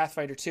excited for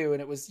Pathfinder 2,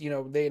 and it was,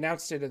 they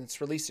announced it and it's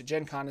released at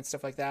Gen Con and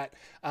stuff like that.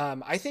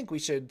 I think we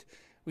should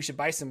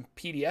buy some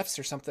PDFs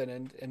or something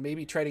and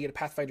maybe try to get a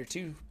Pathfinder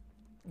 2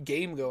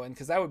 game going,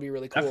 because that would be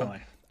really cool.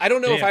 Definitely. I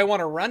don't know if I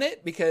want to run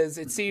it, because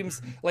it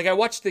seems like I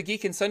watched the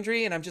Geek and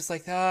Sundry and I'm just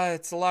like,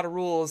 it's a lot of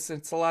rules.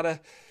 It's a lot of,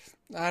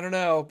 I don't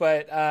know,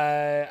 but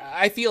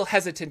I feel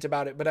hesitant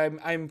about it. But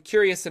I'm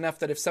curious enough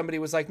that if somebody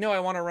was like, "No,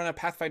 I want to run a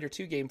Pathfinder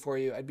 2 game for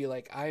you," I'd be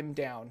like, "I'm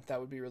down." That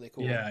would be really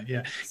cool.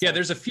 Yeah.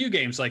 There's a few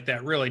games like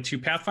that, really. Too.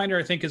 Pathfinder,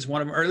 I think, is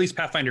one of them, or at least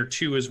Pathfinder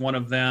 2 is one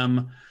of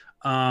them.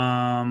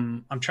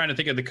 I'm trying to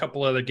think of the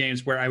couple other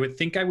games where I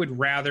would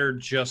rather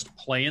just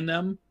play in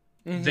them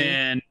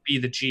than be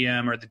the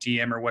GM or the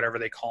DM or whatever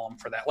they call them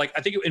for that. Like,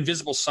 I think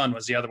Invisible Sun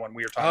was the other one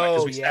we were talking about,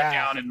 because we sat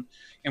down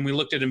and we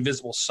looked at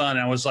Invisible Sun, and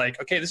I was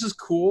like, okay, this is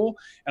cool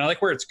and I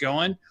like where it's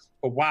going,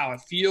 but wow,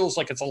 it feels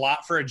like it's a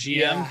lot for a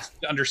GM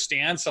to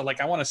understand. So like,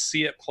 I want to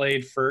see it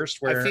played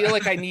first. Where I feel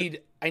like I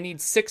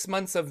need 6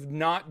 months of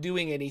not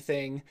doing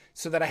anything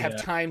so that I have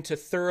time to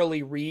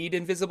thoroughly read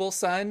Invisible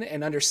Sun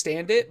and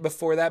understand it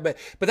before that. But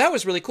that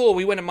was really cool.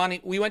 We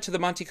went to the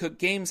Monty Cook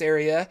Games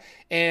area,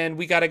 and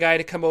we got a guy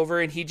to come over,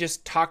 and he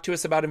just talked to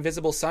us about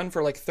Invisible Sun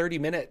for like 30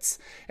 minutes.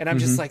 And I'm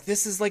just like,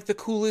 this is like the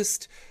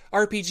coolest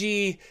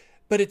RPG,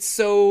 but it's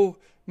so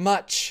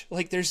much,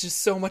 like, there's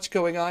just so much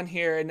going on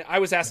here. And I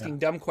was asking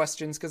dumb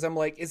questions because I'm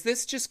like, is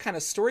this just kind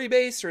of story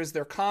based, or is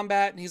there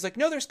combat? And he's like,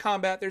 no, there's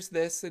combat, there's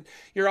this, and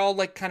you're all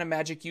like kind of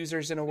magic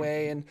users in a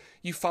way, and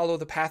you follow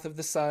the path of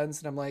the suns.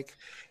 And I'm like,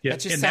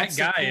 that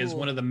guy is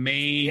one of the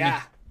main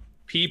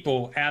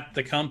people at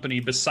the company,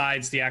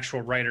 besides the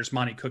actual writers,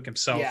 Monty Cook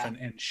himself and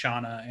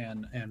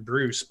Shauna and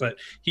Bruce, but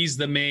he's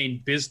the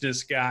main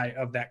business guy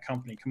of that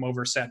company. Come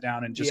over, sat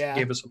down, and just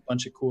gave us a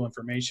bunch of cool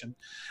information.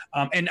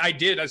 And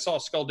I saw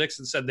Skull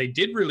Dixon said they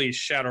did release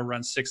Shadowrun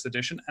 6th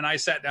edition, and I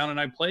sat down and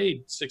I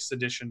played 6th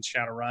edition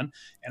Shadowrun,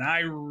 and I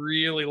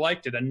really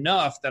liked it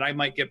enough that I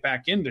might get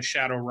back into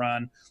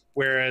Shadowrun.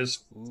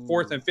 Whereas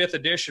 4th and 5th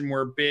edition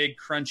were big,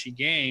 crunchy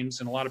games,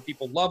 and a lot of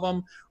people love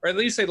them, or at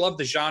least they love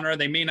the genre.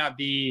 They may not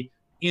be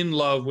in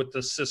love with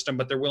the system,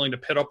 but they're willing to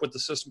pit up with the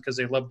system because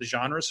they love the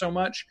genre so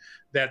much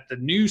that the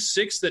new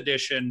 6th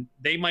edition,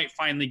 they might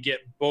finally get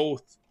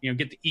both,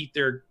 get to eat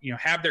their,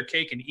 have their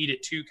cake and eat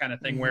it too, kind of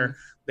thing, where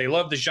they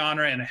love the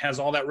genre and it has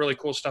all that really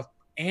cool stuff,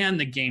 and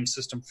the game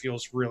system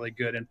feels really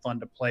good and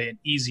fun to play and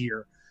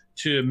easier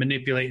to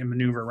manipulate and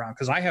maneuver around.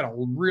 Because I had a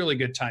really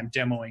good time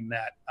demoing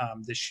that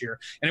this year,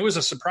 and it was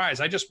a surprise.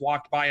 I just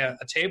walked by a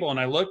table and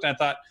I looked and I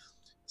thought,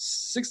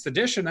 6th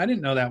edition, I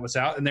didn't know that was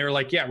out. And they were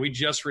like, yeah, we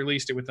just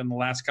released it within the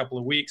last couple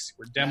of weeks.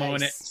 We're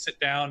demoing it, sit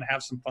down,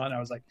 have some fun.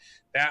 I was like,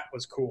 that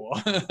was cool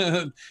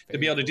to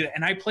be able to do that.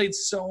 And I played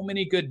so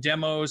many good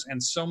demos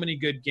and so many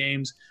good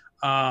games.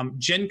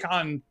 Gen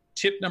Con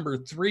tip number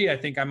 3, I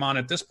think I'm on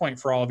at this point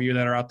for all of you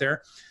that are out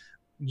there.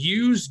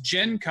 Use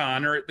Gen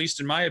Con, or at least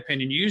in my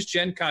opinion, use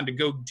Gen Con to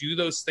go do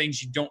those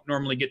things you don't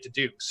normally get to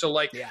do. So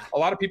like a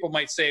lot of people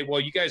might say, well,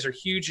 you guys are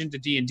huge into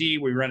D&D.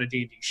 We run a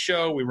D&D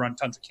show. We run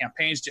tons of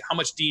campaigns. How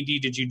much D&D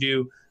did you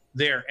do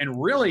there?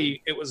 And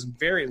really, it was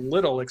very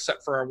little,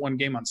 except for our one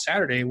game on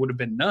Saturday. It would have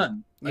been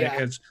none.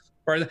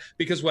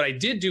 Because what I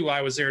did do while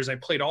I was there is I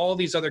played all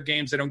these other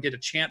games I don't get a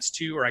chance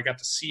to, or I got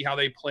to see how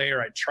they play,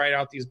 or I tried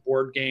out these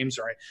board games,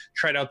 or I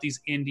tried out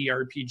these indie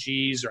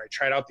RPGs, or I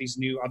tried out these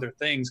new other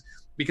things,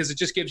 because it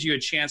just gives you a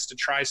chance to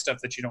try stuff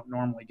that you don't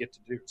normally get to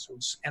do. So,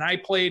 and I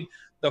played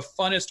the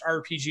funnest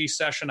RPG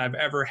session I've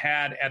ever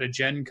had at a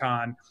Gen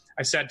Con.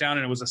 I sat down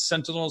and it was a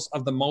Sentinels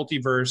of the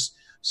Multiverse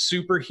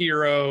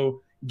superhero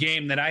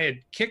game that I had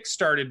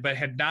kickstarted but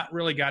had not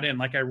really got in.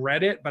 Like, I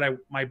read it, but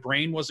my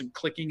brain wasn't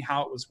clicking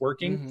how it was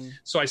working.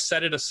 So I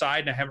set it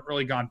aside and I haven't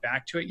really gone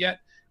back to it yet.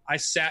 I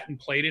sat and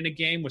played in a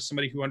game with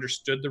somebody who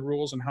understood the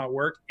rules and how it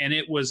worked, and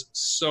it was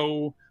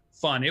so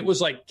fun. It was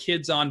like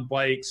kids on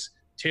bikes,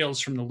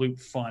 Tales from the Loop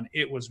fun.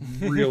 It was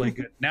really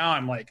good. Now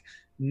I'm like,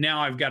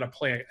 now I've got to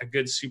play a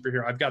good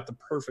superhero. I've got the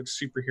perfect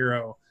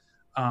superhero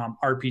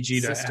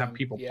RPG to have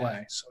people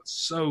play. So it's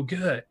so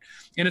good.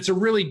 And it's a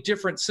really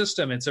different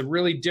system. It's a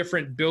really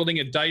different building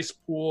a dice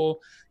pool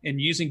and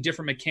using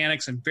different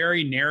mechanics and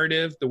very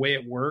narrative the way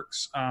it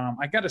works.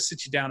 I got to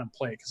sit you down and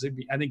play because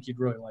I think you'd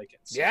really like it.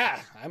 So yeah,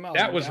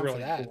 that was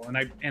really cool.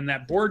 And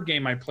that board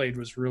game I played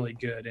was really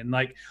good. And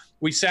like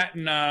we sat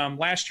in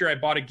last year, I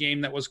bought a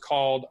game that was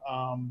called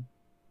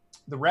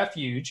The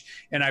Refuge,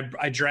 and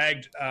I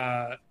dragged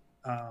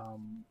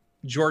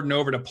Jordan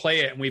over to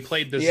play it, and we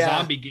played this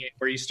zombie game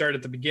where you start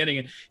at the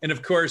beginning, and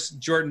of course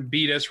Jordan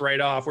beat us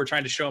right off. We're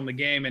trying to show him the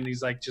game, and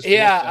he's like,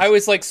 I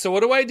was like, so what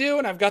do I do?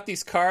 And I've got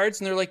these cards,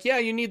 and they're like,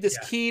 you need this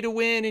key to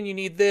win, and you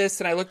need this.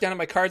 And I looked down at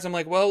my cards, I'm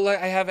like, well,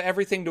 I have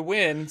everything to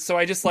win, so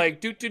I just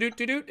like doot,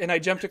 and I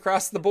jumped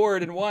across the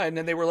board and won.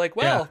 And they were like,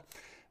 well,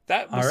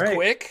 that was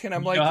quick. And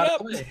I'm like,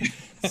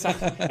 so,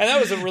 and that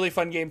was a really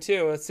fun game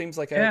too. It seems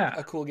like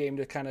a cool game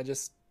to kind of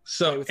just.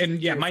 So,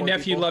 and my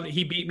nephew loved it.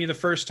 He beat me the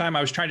first time.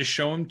 I was trying to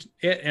show him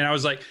it, and I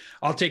was like,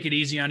 I'll take it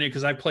easy on you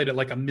because I've played it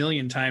like a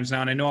million times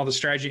now and I know all the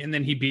strategy. And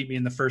then he beat me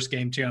in the first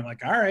game too. I'm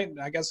like, all right,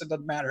 I guess it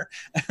doesn't matter.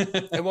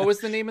 And what was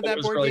the name of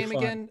that board game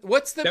again?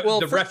 What's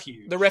the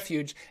Refuge? The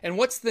Refuge. And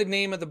what's the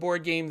name of the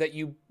board game that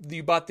you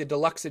bought the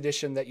deluxe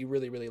edition that you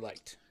really, really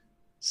liked?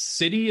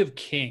 City of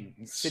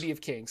Kings. City of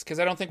Kings, because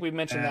I don't think we've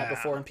mentioned that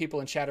before, and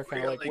people in chat are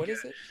kind of like, what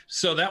is it?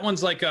 So that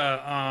one's like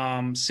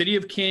a City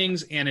of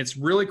Kings, and it's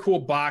really cool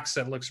box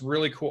that looks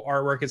really cool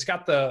artwork. It's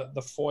got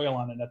the foil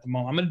on it at the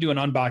moment. I'm going to do an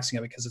unboxing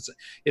of it because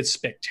it's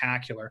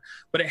spectacular.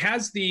 But it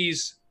has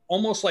these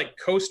almost like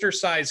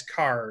coaster-sized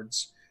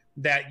cards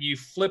that you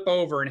flip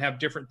over and have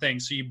different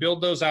things. So you build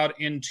those out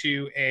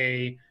into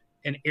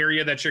an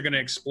area that you're going to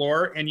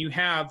explore, and you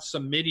have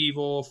some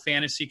medieval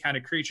fantasy kind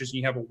of creatures.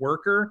 And you have a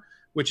worker,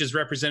 which is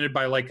represented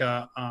by like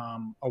a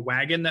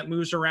wagon that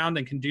moves around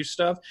and can do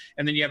stuff.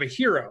 And then you have a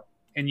hero,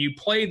 and you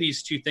play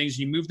these two things.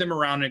 You move them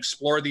around and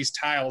explore these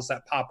tiles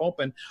that pop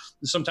open.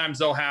 And sometimes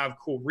they'll have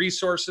cool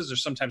resources, or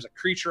sometimes a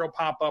creature will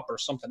pop up, or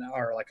something,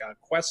 or like a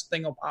quest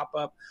thing will pop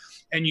up.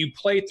 And you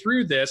play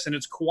through this, and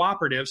it's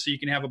cooperative. So you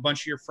can have a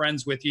bunch of your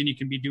friends with you, and you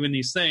can be doing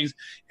these things.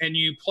 And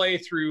you play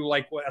through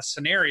like a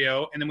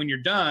scenario. And then when you're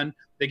done,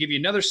 they give you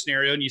another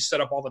scenario, and you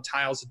set up all the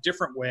tiles a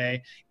different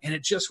way. And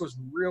it just was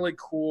really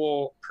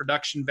cool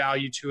production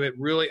value to it,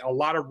 really a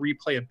lot of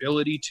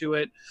replayability to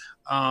it.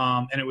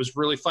 And it was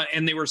really fun.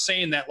 And they were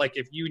saying that like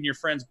if you and your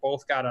friends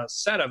both got a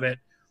set of it,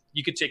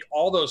 you could take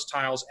all those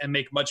tiles and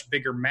make much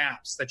bigger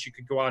maps that you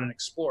could go out and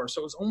explore.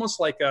 So it was almost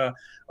like a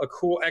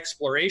cool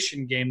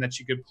exploration game that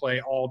you could play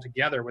all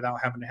together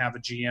without having to have a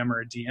GM or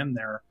a DM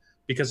there,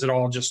 because it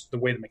all just the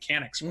way the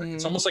mechanics work.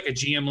 It's almost like a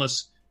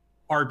GM-less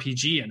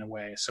RPG in a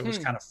way. So it was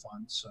kind of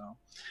fun. So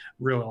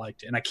really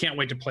liked it. And I can't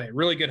wait to play it.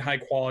 Really good high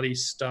quality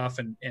stuff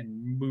and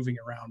moving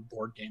around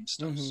board game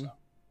stuff. So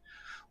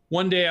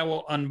one day I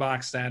will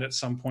unbox that at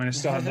some point. I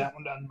still have that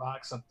one to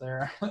unbox up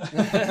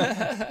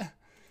there.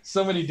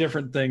 So many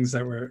different things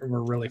that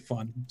were really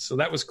fun. So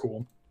that was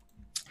cool.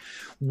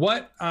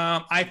 What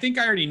I think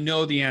I already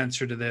know the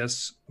answer to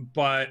this,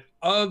 but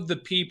of the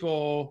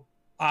people,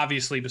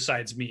 obviously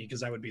besides me,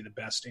 because that would be the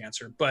best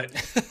answer, but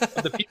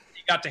of the people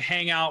you got to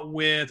hang out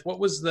with, what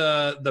was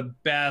the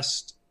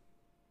best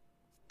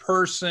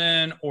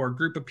person or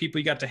group of people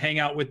you got to hang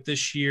out with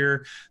this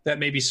year that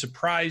maybe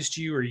surprised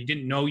you, or you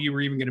didn't know you were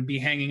even going to be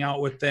hanging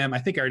out with them? I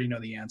think I already know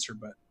the answer,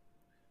 but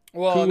I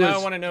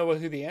want to know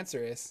who the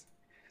answer is.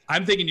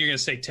 I'm thinking you're going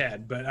to say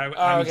Ted, but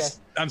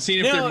I'm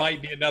seeing if there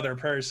might be another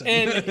person.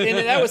 And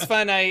that was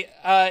fun.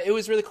 It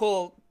was really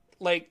cool.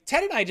 Like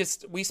Ted and I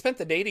we spent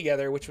the day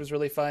together, which was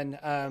really fun.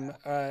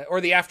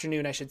 Or the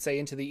afternoon, I should say,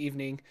 into the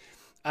evening.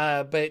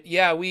 But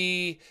yeah,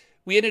 we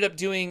ended up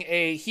doing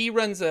he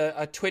runs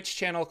a Twitch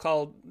channel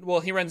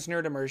he runs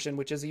Nerd Immersion,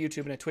 which is a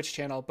YouTube and a Twitch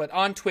channel. But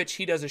on Twitch,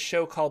 he does a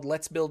show called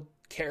Let's Build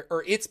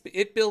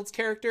It Builds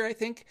Character, I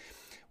think,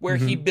 where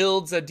he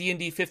builds a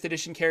D&D 5th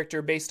edition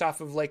character based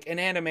off of like an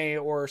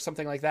anime or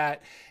something like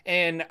that.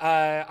 And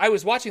I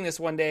was watching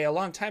this one day a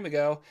long time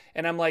ago,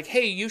 and I'm like,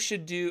 hey, you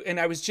should do, and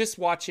I was just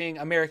watching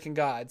American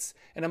Gods,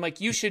 and I'm like,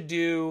 you should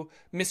do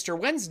Mr.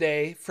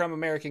 Wednesday from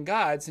American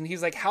Gods. And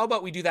he's like, how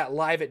about we do that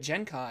live at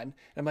Gen Con? And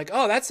I'm like,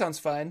 oh, that sounds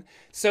fun.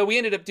 So we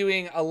ended up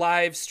doing a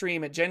live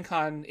stream at Gen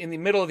Con in the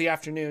middle of the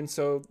afternoon,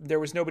 so there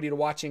was nobody to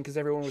watching because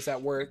everyone was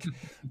at work.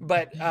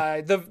 But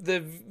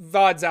the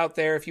VOD's out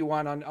there if you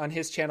want on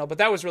his channel. But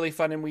that was really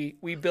fun, and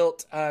we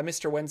built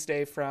Mr.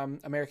 Wednesday from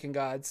American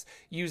Gods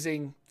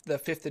using the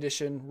 5th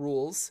edition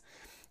rules.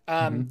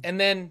 And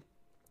then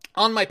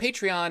on my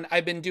Patreon,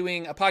 I've been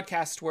doing a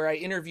podcast where I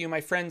interview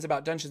my friends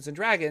about Dungeons and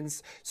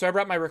Dragons. So I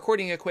brought my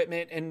recording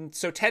equipment, and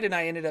so Ted and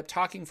I ended up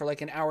talking for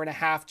like an hour and a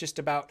half just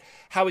about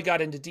how we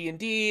got into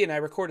D&D, and I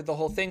recorded the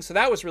whole thing. So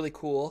that was really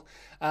cool.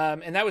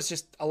 And that was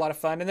just a lot of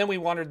fun. And then we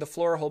wandered the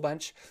floor a whole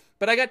bunch.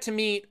 But I got to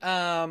meet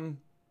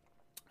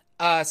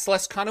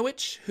Celeste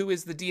Konowich, who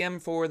is the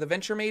DM for the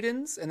Venture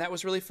Maidens, and that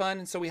was really fun.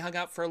 And so we hung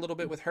out for a little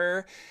bit with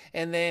her.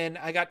 And then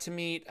I got to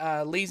meet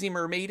Lazy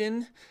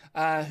Mermaiden,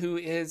 who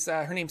is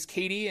her name's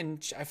Katie,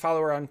 and I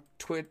follow her on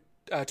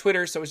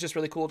Twitter. So it was just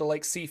really cool to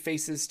like see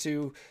faces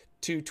to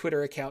 2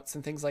 Twitter accounts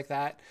and things like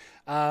that.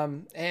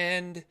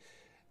 And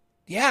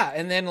yeah,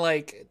 and then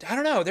like, I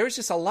don't know, there was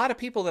just a lot of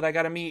people that I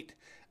got to meet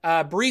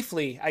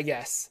briefly, I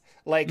guess.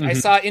 Like I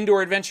saw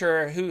Indoor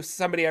Adventurer, who's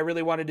somebody I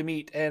really wanted to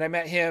meet, and I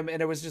met him,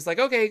 and it was just like,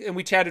 okay, and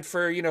we chatted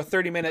for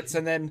 30 minutes,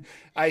 and then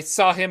I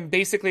saw him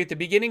basically at the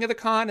beginning of the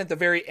con, at the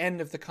very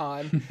end of the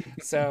con.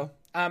 So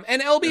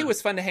and LB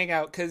was fun to hang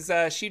out because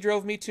she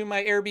drove me to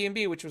my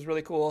Airbnb, which was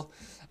really cool.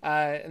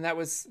 And that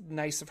was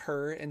nice of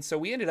her. And so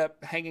we ended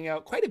up hanging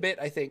out quite a bit,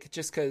 I think,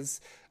 just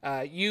because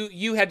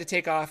you had to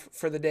take off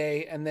for the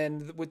day. And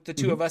then with the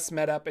two of us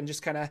met up and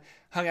just kind of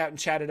hung out and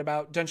chatted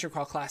about Dungeon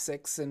Crawl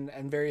Classics and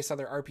various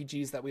other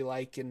RPGs that we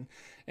like.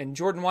 And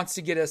Jordan wants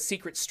to get a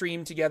secret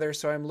stream together,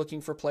 so I'm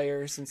looking for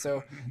players. And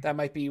so that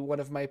might be one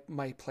of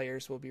my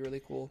players will be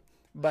really cool.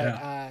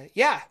 But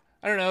yeah.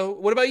 I don't know.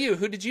 What about you?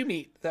 Who did you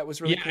meet that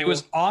was really cool? It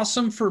was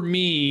awesome for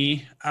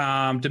me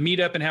to meet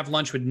up and have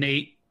lunch with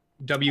Nate.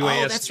 WAS.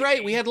 Oh, that's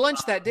right. We had lunch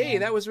that day.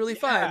 That was really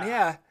fun.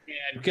 Yeah.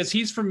 Because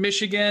he's from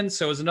Michigan,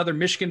 so it was another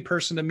Michigan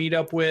person to meet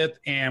up with,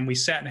 and we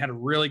sat and had a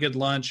really good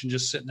lunch and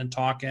just sitting and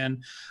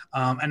talking.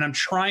 And I'm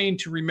trying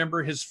to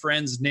remember his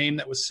friend's name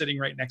that was sitting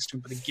right next to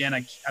him, but again,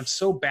 I'm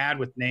so bad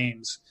with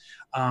names.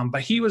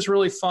 But he was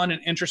really fun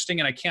and interesting,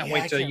 and I can't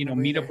wait to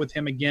meet up with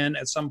him again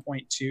at some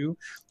point too,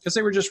 because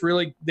they were just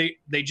really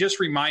they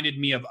just reminded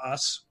me of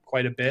us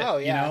quite a bit. Oh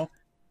yeah.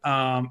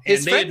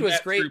 His friend was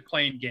great through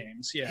playing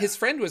games. Yeah. His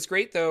friend was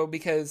great though,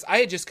 because I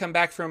had just come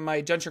back from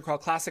my Dungeon Crawl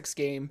Classics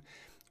game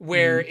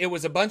where it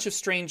was a bunch of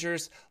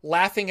strangers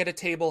laughing at a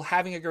table,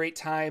 having a great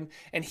time.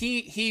 And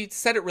he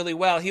said it really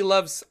well. He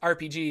loves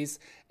RPGs.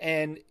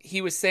 And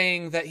he was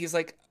saying that he's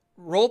like,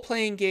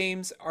 role-playing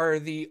games are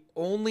the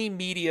only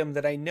medium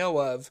that I know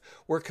of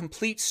where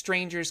complete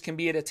strangers can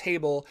be at a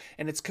table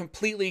and it's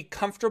completely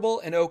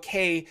comfortable and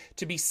okay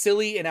to be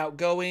silly and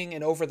outgoing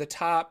and over the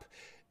top.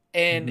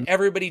 And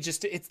everybody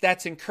just,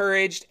 that's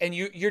encouraged, and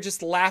you're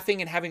just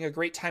laughing and having a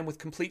great time with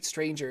complete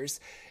strangers.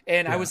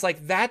 And I was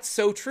like, that's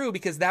so true,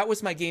 because that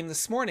was my game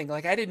this morning.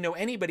 Like, I didn't know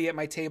anybody at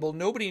my table.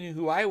 Nobody knew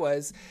who I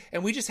was.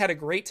 And we just had a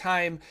great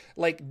time,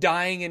 like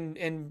dying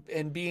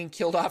and being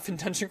killed off in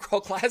Dungeon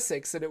Crawl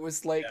Classics. And it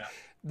was like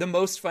the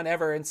most fun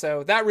ever. And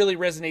so that really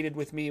resonated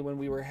with me when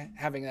we were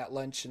having that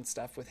lunch and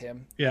stuff with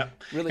him. Yeah.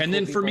 Really. And cool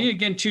then people. For me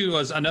again too,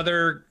 was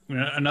another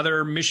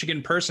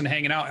Michigan person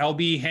hanging out,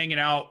 LB hanging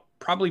out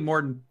probably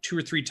more than 2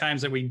 or 3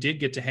 times that we did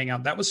get to hang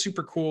out. That was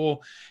super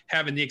cool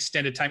having the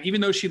extended time, even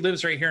though she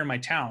lives right here in my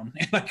town,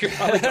 and I could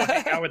probably go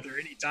hang out with her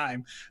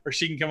anytime, or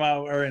she can come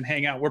out and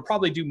hang out. We'll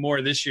probably do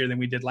more this year than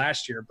we did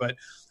last year, but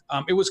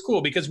it was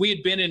cool because we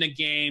had been in a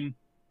game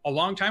a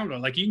long time ago.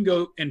 Like, you can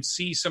go and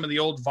see some of the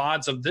old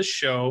VODs of this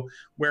show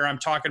where I'm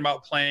talking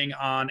about playing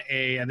on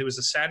and it was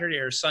a Saturday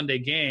or Sunday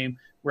game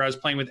where I was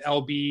playing with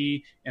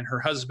LB and her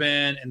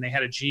husband, and they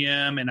had a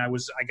GM, and I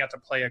got to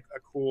play a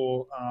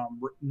cool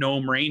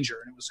gnome ranger,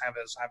 and I was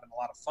having a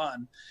lot of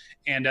fun.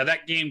 And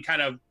that game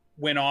kind of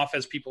went off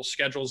as people's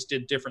schedules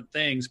did different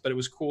things, but it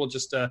was cool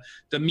just to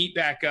meet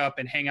back up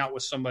and hang out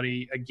with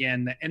somebody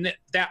again, and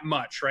that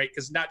much, right?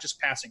 Because not just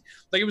passing.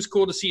 Like, it was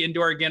cool to see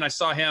Indoor again. I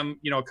saw him,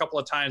 a couple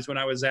of times when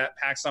I was at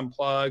PAX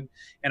Unplugged,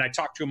 and I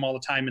talked to him all the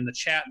time in the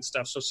chat and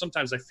stuff. So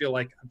sometimes I feel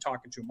like I'm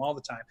talking to him all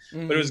the time.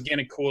 But it was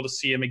again cool to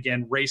see him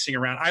again racing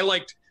around. I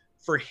liked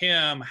for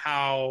him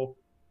how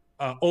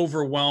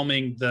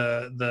overwhelming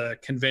the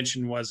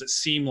convention was. It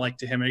seemed like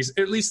to him,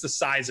 at least the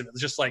size of it,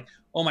 was just like,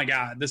 oh my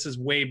God, this is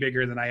way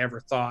bigger than I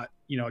ever thought,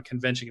 a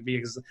convention could be,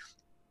 because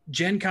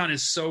Gen Con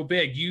is so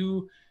big.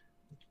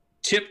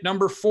 Tip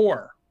number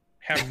 4,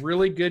 have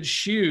really good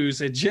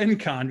shoes at Gen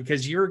Con,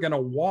 because you're going to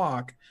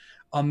walk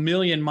a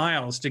million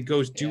miles to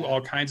go do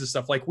all kinds of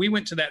stuff. Like, we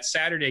went to that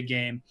Saturday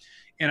game,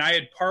 and I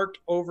had parked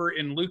over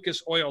in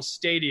Lucas Oil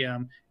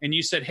Stadium, and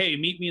you said, hey,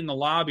 meet me in the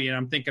lobby. And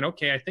I'm thinking,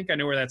 okay, I think I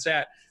know where that's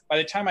at. By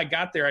the time I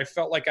got there, I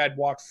felt like I'd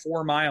walked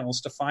 4 miles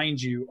to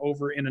find you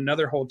over in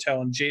another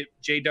hotel in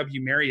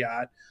JW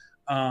Marriott,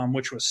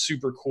 which was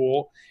super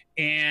cool.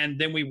 And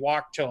then we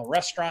walked to a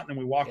restaurant, and then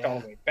we walked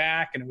all the way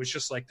back. And it was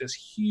just like this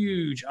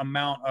huge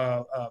amount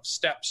of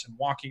steps and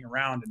walking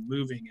around and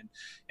moving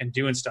and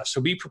doing stuff.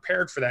 So be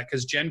prepared for that,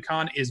 because Gen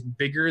Con is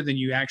bigger than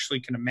you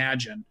actually can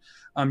imagine.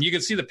 You can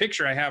see the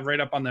picture I have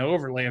right up on the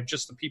overlay of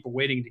just the people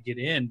waiting to get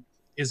in.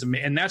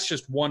 And that's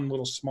just one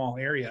little small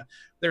area.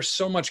 There's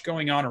so much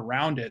going on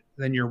around it.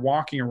 Then you're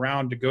walking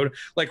around to go to,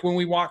 like, when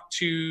we walked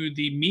to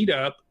the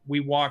meetup, we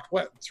walked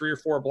 3 or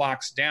 4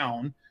 blocks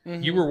down.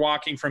 You were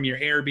walking from your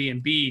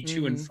Airbnb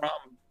to and from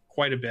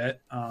quite a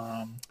bit.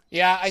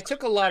 I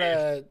took a lot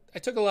of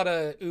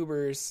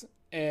Ubers,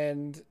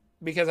 and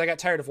because I got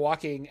tired of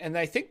walking. And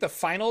I think the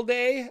final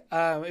day,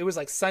 it was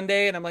like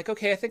Sunday, and I'm like,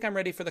 okay, I think I'm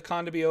ready for the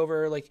con to be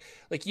over. Like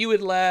you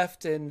had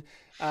left, and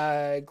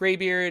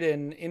Graybeard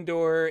and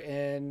Indoor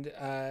and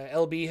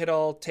LB had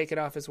all taken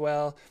off as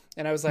well.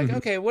 And I was like,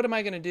 okay, what am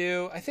I going to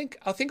do? I think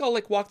I'll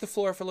like walk the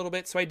floor for a little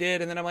bit. So I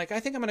did. And then I'm like, I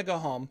think I'm going to go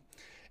home.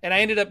 And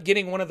I ended up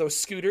getting one of those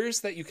scooters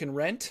that you can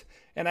rent.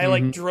 And I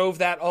like drove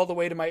that all the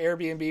way to my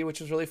Airbnb,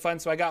 which was really fun.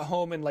 So I got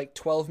home in like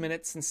 12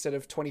 minutes instead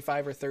of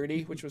 25 or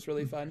 30, which was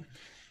really fun.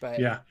 But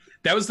yeah,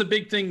 that was the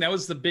big thing. That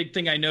was the big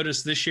thing I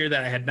noticed this year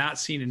that I had not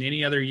seen in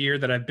any other year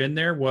that I've been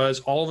there, was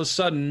all of a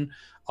sudden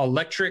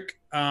electric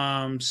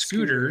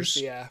scooters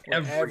yeah,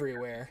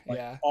 everywhere. like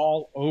yeah,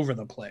 all over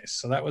the place.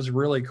 So that was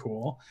really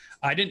cool.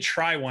 I didn't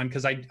try one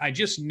because I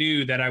just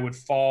knew that I would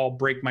fall,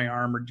 break my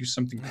arm, or do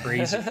something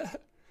crazy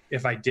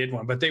if I did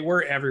one. But they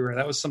were everywhere.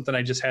 That was something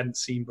I just hadn't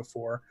seen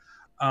before.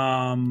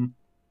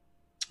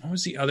 What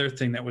was the other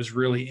thing that was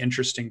really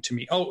interesting to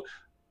me? Oh,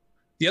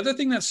 the other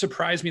thing that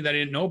surprised me that I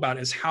didn't know about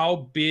is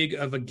how big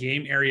of a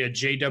game area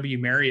JW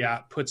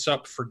Marriott puts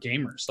up for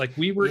gamers. Like,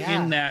 we were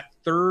in that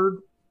third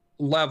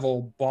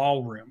level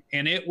ballroom,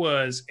 and it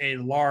was a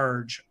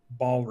large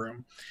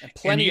ballroom. And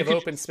plenty of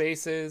open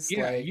spaces.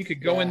 Yeah, you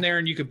could go in there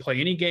and you could play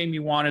any game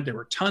you wanted. There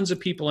were tons of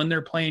people in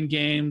there playing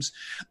games.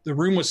 The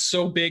room was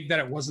so big that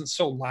it wasn't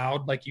so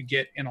loud like you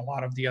get in a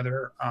lot of the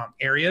other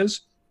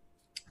areas.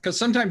 Because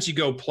sometimes you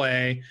go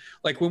play,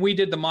 like when we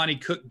did the Monty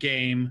Cook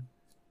game,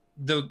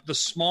 the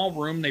small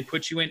room they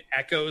put you in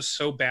echoes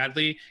so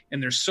badly,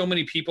 and there's so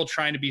many people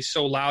trying to be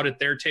so loud at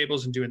their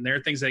tables and doing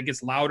their things that it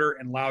gets louder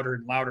and louder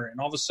and louder. And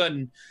all of a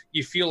sudden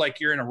you feel like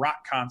you're in a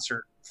rock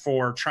concert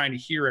for trying to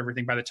hear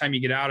everything. By the time you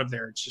get out of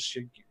there, it's just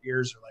your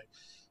ears are like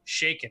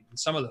shaking in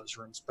some of those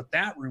rooms. But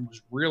that room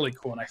was really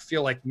cool, and I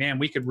feel like, man,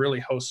 we could really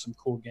host some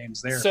cool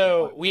games there.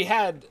 So we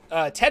had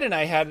Ted and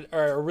I had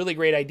a really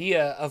great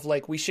idea of,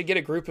 like, we should get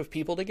a group of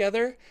people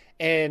together,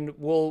 and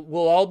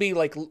we'll all be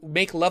like,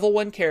 make level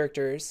 1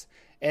 characters,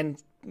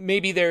 and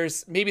maybe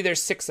there's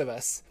 6 of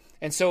us.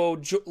 And so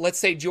let's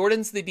say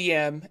Jordan's the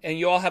DM and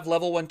you all have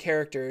level 1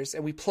 characters,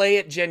 and we play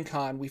at Gen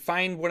Con. We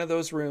find one of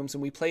those rooms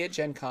and we play at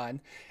Gen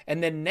Con.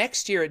 And then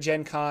next year at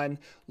Gen Con,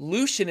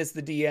 Lucian is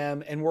the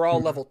DM and we're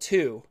all level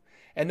 2.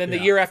 And then the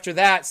year after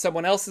that,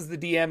 someone else is the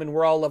DM and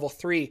we're all level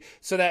 3,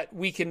 so that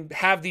we can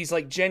have these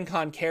like Gen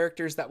Con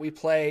characters that we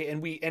play,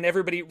 and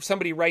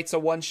somebody writes a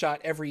one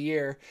shot every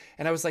year.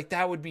 And I was like,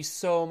 that would be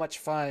so much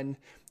fun.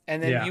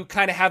 And then you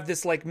kind of have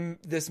this like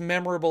this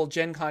memorable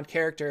Gen Con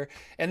character.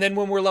 And then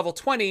when we're level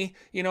 20,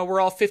 we're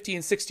all 50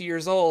 and 60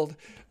 years old,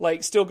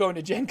 like still going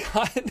to Gen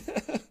Con.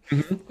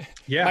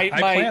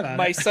 Yeah,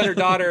 my son or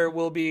daughter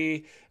will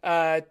be,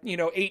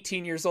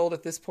 18 years old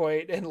at this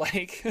point, and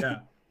like,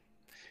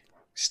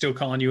 still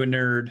calling you a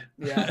nerd.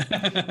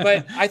 Yeah.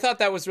 But I thought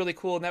that was really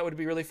cool, and that would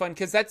be really fun,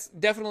 because that's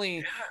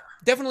definitely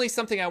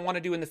something I want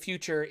to do in the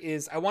future.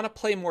 Is I want to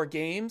play more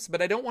games,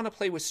 but I don't want to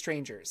play with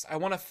strangers. I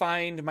want to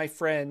find my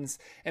friends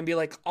and be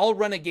like, I'll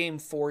run a game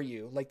for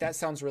you. Like, that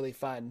sounds really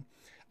fun.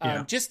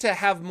 Just to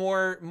have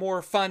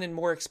more fun and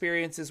more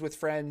experiences with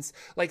friends.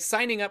 Like,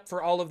 signing up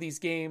for all of these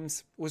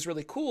games was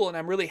really cool, and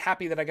I'm really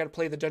happy that I got to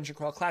play the Dungeon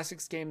Crawl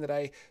Classics game that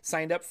I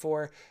signed up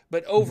for.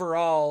 But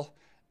overall,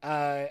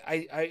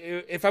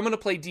 if I'm going to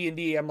play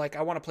D&D, I'm like,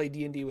 I want to play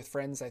D&D with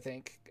friends, I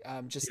think,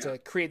 to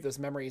create those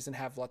memories and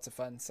have lots of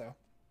fun. So.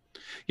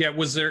 Yeah.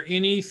 Was there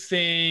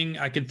anything,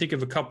 I can think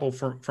of a couple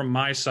from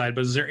my side,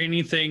 but is there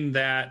anything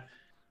that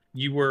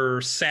you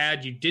were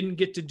sad you didn't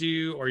get to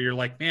do, or you're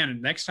like,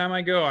 man, next time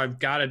I go, I've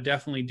got to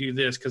definitely do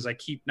this because I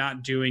keep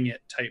not doing it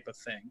type of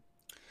thing?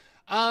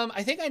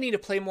 I think I need to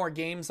play more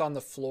games on the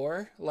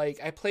floor.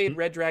 Like, I played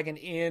Red Dragon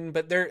Inn,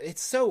 but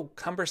it's so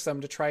cumbersome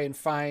to try and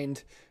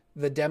find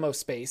the demo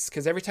space,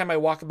 because every time I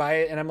walk by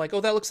it and I'm like, oh,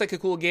 that looks like a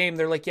cool game,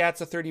 they're like, yeah,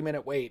 it's a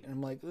 30-minute wait, and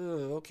I'm like,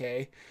 oh,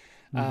 okay.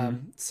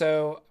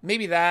 So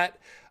maybe that.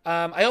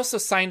 I also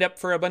signed up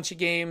for a bunch of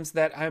games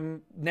that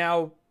I'm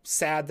now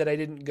sad that I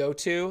didn't go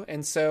to,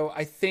 and so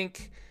I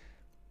think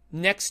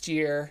next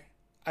year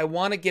I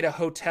want to get a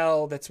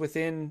hotel that's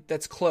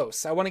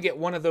close. I want to get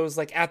one of those,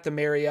 like at the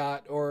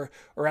Marriott or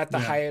at the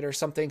Hyatt or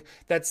something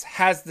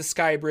has the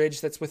Sky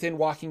Bridge that's within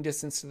walking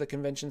distance to the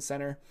convention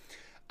center.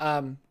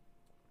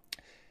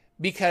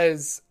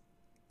 Because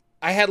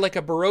I had like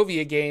a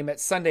Barovia game at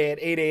Sunday at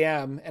 8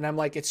 a.m. and I'm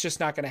like, it's just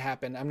not going to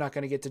happen. I'm not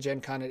going to get to Gen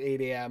Con at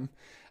 8 a.m.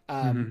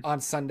 On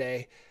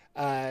Sunday.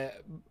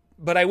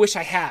 But I wish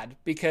I had,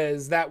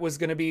 because that was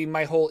going to be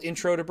my whole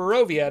intro to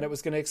Barovia, and it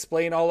was going to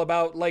explain all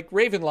about like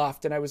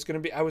Ravenloft, and I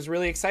was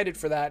really excited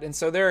for that. And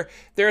so there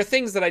are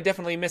things that I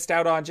definitely missed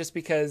out on just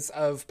because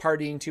of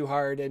partying too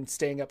hard and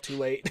staying up too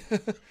late.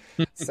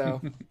 So.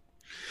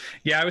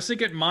 Yeah, I was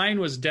thinking mine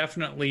was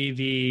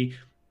definitely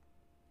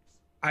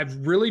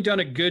I've really done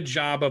a good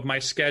job of my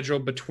schedule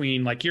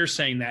between, like you're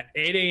saying, that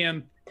 8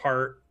 a.m.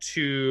 part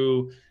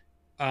to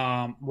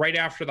right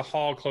after the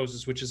hall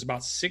closes, which is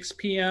about 6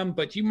 p.m.,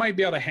 but you might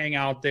be able to hang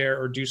out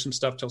there or do some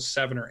stuff till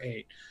 7 or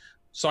 8.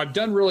 So I've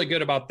done really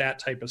good about that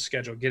type of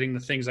schedule, getting the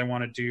things I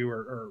want to do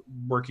or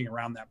working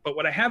around that. But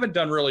what I haven't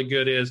done really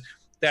good is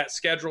that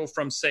schedule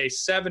from, say,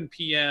 7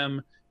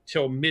 p.m.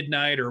 till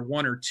midnight or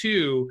 1 or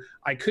 2.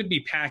 I could be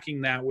packing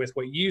that with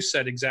what you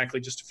said exactly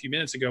just a few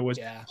minutes ago, was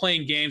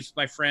playing games with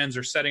my friends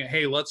or setting,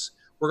 hey,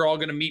 we're all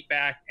going to meet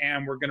back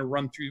and we're going to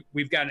run through.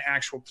 We've got an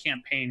actual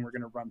campaign we're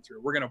going to run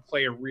through. We're going to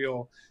play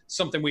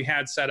something we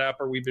had set up,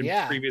 or we've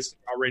been previously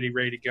already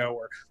ready to go,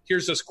 or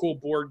here's this cool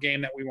board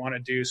game that we want to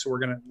do, so we're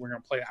going to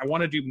play. I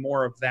want to do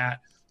more of that,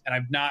 and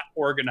I've not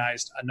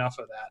organized enough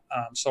of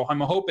that. So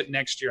I'm hoping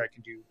next year I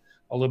can do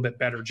a little bit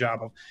better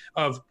job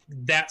of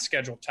that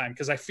scheduled time,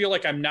 because I feel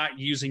like I'm not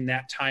using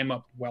that time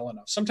up well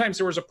enough. Sometimes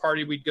there was a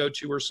party we'd go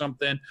to or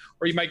something,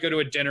 or you might go to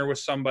a dinner with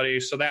somebody,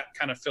 so that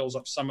kind of fills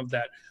up some of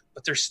that.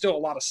 But there's still a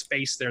lot of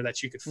space there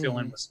that you could fill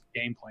in with some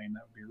gameplay, and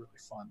that would be really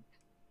fun.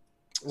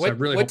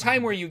 What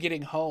time were you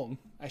getting home,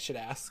 I should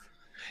ask?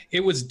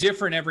 It was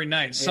different every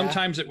night.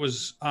 Sometimes it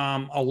was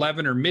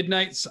 11 or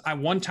midnight.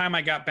 One time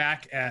I got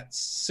back at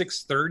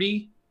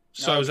 6:30.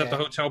 So I was at the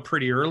hotel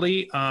pretty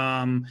early.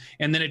 And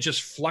then it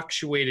just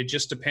fluctuated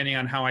just depending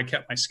on how I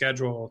kept my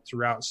schedule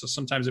throughout. So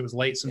sometimes it was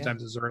late,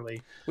 sometimes it was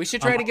early. We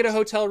should try to get a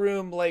hotel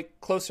room like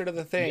closer to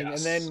the thing.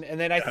 Yes. And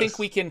then I think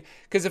we can,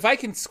 because if I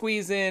can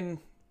squeeze in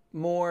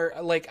more,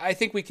 like I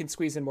think we can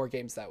squeeze in more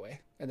games that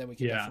way. And then we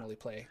can definitely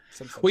play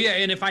some. Well, yeah,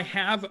 and if I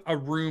have a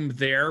room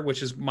there,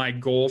 which is my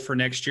goal for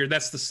next year,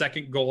 that's the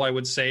second goal I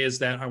would say, is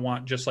that I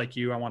want, just like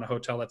you, I want a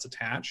hotel that's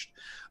attached.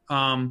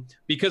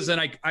 Because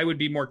then I would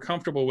be more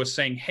comfortable with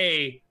saying,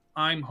 hey,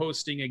 I'm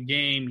hosting a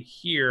game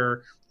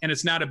here, and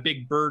it's not a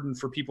big burden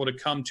for people to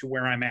come to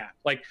where I'm at.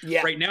 Like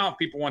right now, if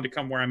people wanted to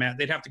come where I'm at,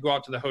 they'd have to go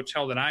out to the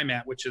hotel that I'm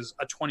at, which is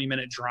a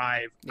 20-minute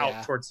drive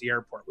out towards the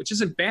airport, which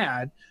isn't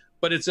bad.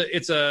 But it's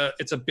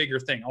a bigger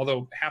thing.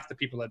 Although half the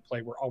people that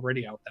play were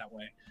already out that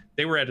way.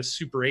 They were at a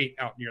Super 8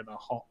 out near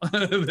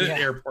the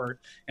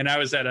airport, and I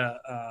was at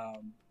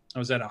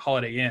a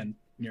Holiday Inn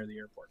near the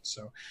airport.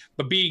 So,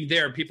 but being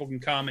there, people can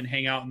come and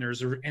hang out, and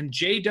and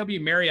JW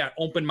Marriott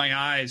opened my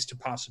eyes to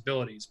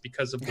possibilities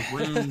because of the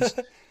rooms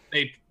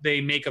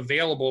they make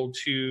available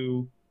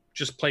to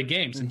just play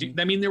games. And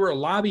I mean, there were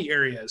lobby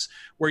areas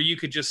where you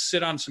could just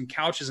sit on some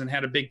couches and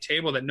had a big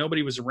table that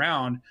nobody was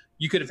around.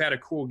 You could have had a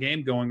cool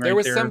game going right there. There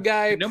was some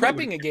guy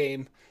prepping a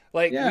game.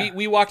 Like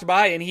we walked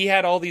by and he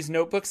had all these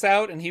notebooks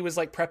out and he was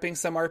like prepping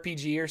some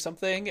RPG or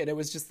something. And it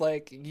was just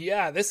like,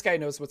 yeah, this guy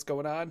knows what's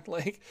going on.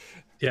 Like,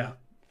 yeah.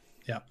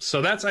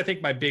 So that's, I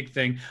think, my big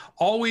thing.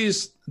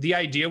 Always the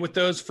idea with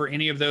those, for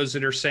any of those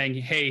that are saying,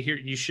 hey, here,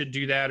 you should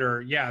do that.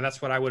 Or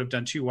that's what I would have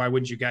done too. Why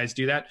wouldn't you guys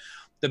do that?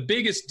 The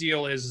biggest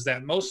deal is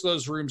that most of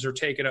those rooms are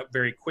taken up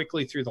very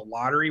quickly through the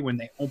lottery when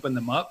they open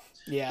them up.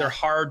 Yeah. They're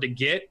hard to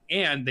get,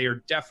 and they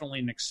are definitely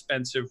an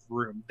expensive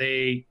room.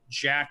 They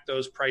jack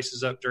those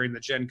prices up during the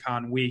Gen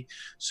Con week.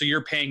 So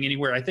you're paying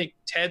anywhere. I think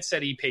Ted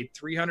said he paid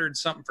 $300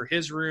 something for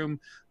his room.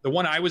 The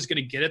one I was going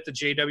to get at the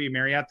JW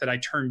Marriott that I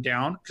turned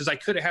down, because I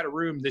could have had a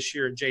room this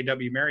year at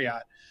JW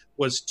Marriott,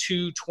 was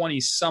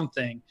 $220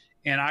 something.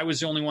 And I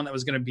was the only one that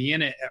was going to be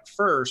in it at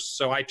first.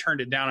 So I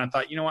turned it down. I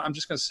thought, you know what, I'm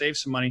just going to save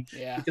some money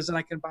because then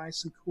I can buy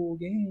some cool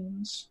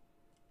games,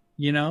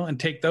 and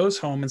take those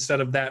home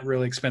instead of that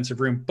really expensive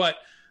room. But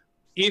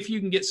if you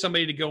can get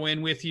somebody to go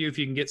in with you, if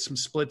you can get some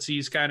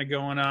splitsies kind of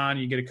going on,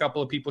 you get a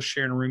couple of people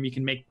sharing a room, you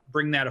can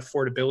bring that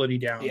affordability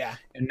down. Yeah.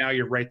 And now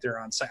you're right there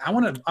on site. I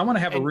want to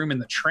have a room in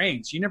the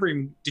trains.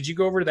 Did you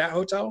go over to that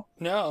hotel?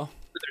 No.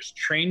 There's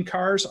train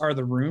cars are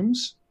the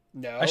rooms.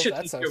 No, I should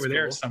take you over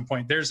there at some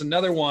point. There's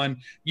another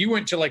one. You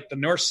went to like the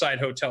north side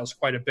hotels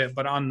quite a bit,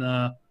 but on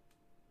the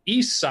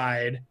east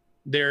side,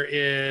 there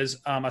is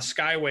a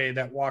skyway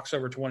that walks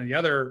over to one of the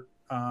other.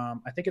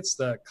 I think it's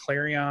the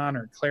Clarion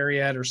or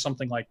Clariet or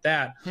something like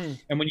that.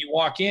 And when you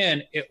walk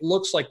in, it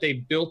looks like they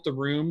built the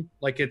room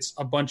like it's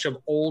a bunch of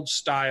old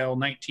style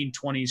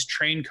 1920s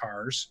train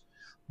cars,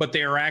 but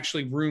they are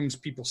actually rooms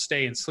people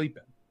stay and sleep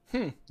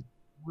in.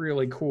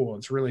 Really cool.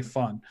 It's really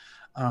fun.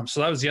 So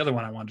that was the other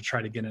one I wanted to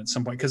try to get in at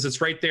some point, because it's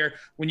right there.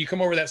 When you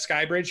come over that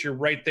sky bridge, you're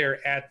right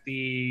there at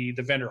the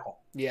vendor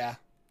hall. Yeah.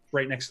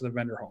 Right next to the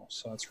vendor hall.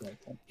 So that's really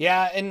cool.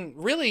 Yeah. And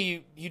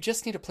really, you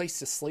just need a place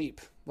to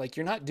sleep. Like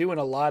you're not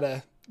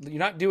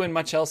doing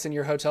much else in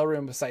your hotel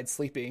room besides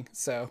sleeping.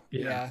 So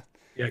yeah.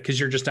 Yeah. Cause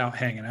you're just out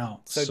hanging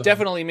out. So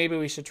definitely maybe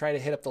we should try to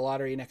hit up the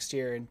lottery next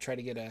year and try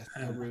to get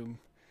a room.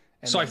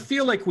 I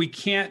feel like we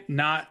can't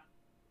not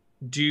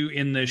do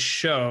in this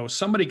show.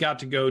 Somebody got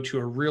to go to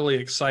a really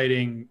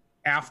exciting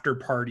after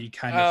party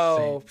kind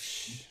of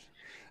thing.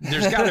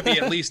 There's got to be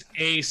at least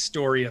a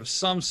story of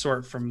some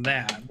sort from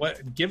that.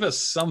 Give us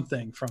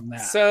something from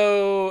that.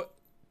 So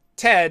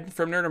Ted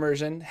from Nerd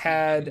Immersion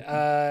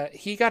had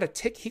he got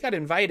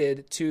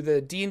invited to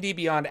the D&D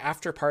Beyond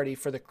after party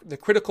for the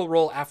Critical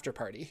Role after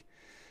party.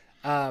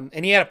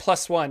 And he had a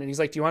 +1 and he's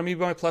like, do you want me to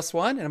be my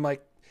 +1? And I'm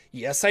like,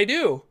 yes, I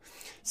do.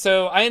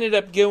 So I ended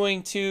up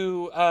going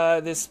to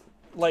this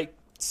like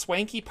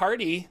swanky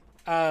party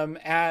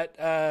at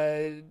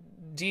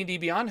D&D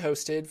Beyond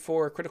hosted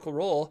for Critical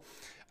Role.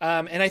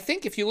 And I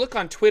think if you look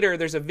on Twitter,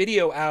 there's a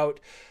video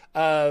out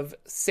of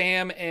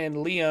Sam and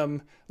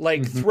Liam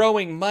like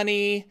throwing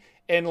money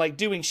and like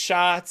doing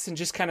shots and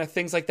just kind of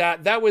things like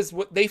that. That was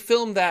what they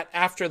filmed that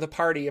after the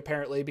party,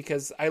 apparently,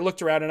 because I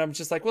looked around and I'm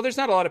just like, well, there's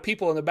not a lot of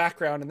people in the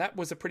background. And that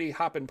was a pretty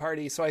hopping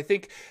party. So I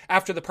think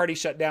after the party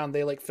shut down,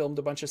 they like filmed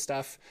a bunch of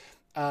stuff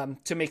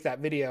to make that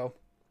video.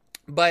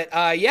 But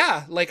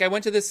like I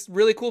went to this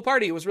really cool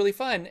party. It was really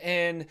fun.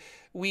 And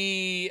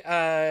we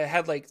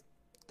had like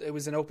it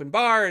was an open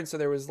bar, and so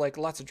there was like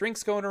lots of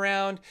drinks going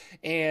around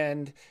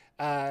and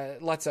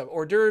lots of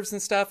hors d'oeuvres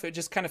and stuff. It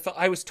just kind of felt,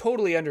 I was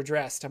totally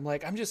underdressed. I'm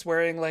like, I'm just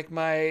wearing like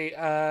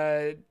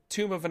my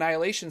Tomb of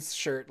Annihilation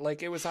shirt.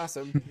 Like, it was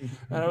awesome.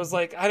 And I was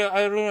like, I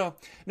don't know.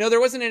 No, there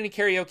wasn't any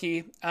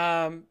karaoke,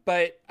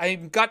 but I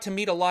got to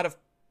meet a lot of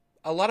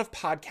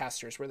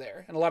podcasters were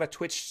there, and a lot of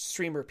Twitch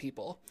streamer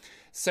people.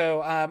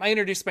 So I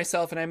introduced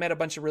myself, and I met a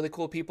bunch of really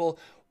cool people.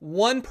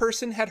 One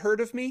person had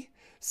heard of me.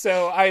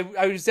 So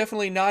I was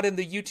definitely not in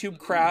the YouTube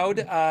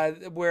crowd,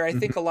 where I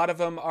think a lot of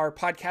them are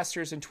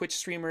podcasters and Twitch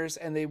streamers,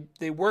 and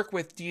they work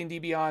with D&D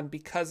Beyond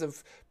because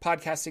of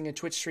podcasting and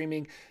Twitch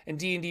streaming, and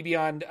D&D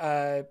Beyond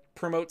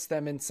promotes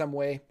them in some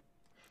way.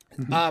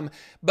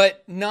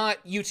 But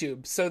not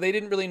YouTube. So they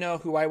didn't really know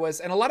who I was.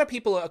 And a lot of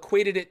people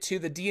equated it to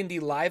the D&D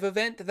live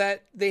event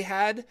that they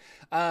had,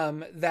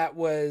 that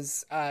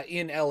was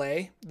in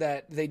LA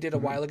that they did a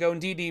while ago.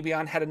 And D&D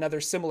Beyond had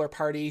another similar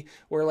party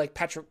where like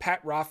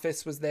Pat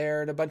Rothfuss was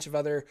there and a bunch of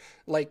other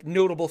like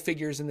notable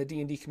figures in the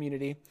D&D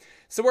community.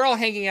 So we're all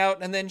hanging out.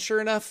 And then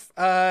sure enough,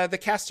 the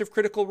cast of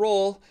Critical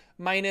Role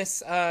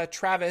minus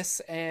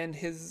Travis and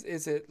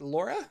is it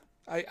Laura?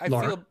 I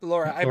feel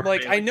Laura. I'm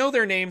like, Bailey. I know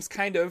their names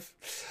kind of.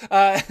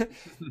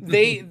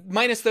 They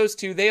minus those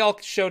two, they all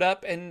showed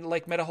up and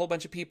like met a whole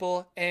bunch of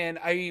people, and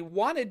I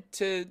wanted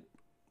to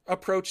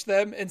approach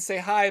them and say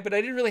hi, but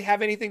I didn't really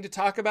have anything to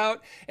talk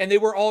about, and they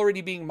were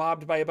already being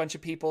mobbed by a bunch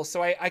of people,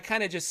 so I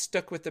kind of just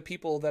stuck with the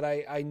people that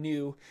I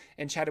knew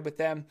and chatted with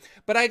them.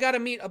 But I got to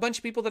meet a bunch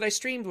of people that I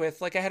streamed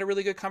with. Like, I had a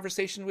really good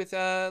conversation with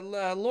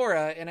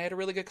Laura, and I had a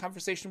really good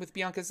conversation with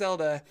Bianca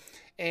Zelda,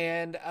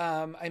 and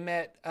I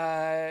met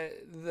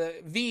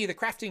the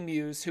Crafting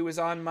Muse, who was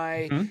on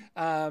my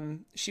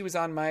she was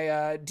on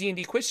my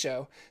D&D quiz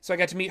show, so I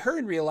got to meet her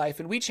in real life,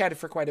 and we chatted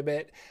for quite a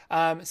bit.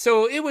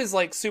 So it was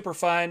like super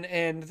fun.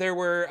 And there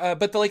were,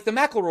 but the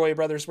McElroy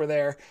brothers were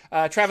there.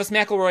 Travis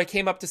McElroy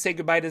came up to say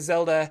goodbye to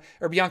Zelda,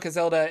 or Bianca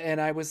Zelda, and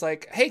I was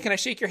like, hey, can I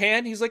shake your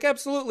hand? He's like,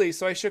 absolutely.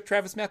 So I shook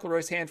Travis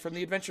McElroy's hand from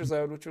the Adventure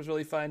Zone, which was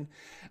really fun.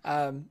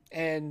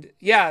 And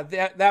yeah,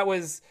 that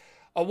was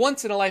a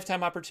once in a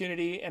lifetime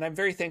opportunity, and I'm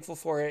very thankful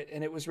for it.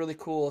 And it was really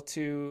cool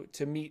to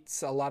meet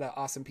a lot of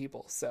awesome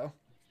people. So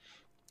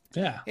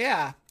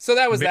yeah. So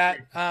that was that.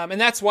 And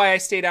that's why I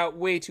stayed out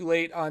way too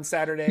late on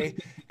Saturday,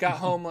 got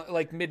home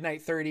like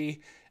midnight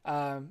 30.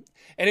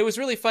 And it was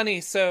really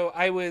funny. So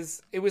it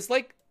was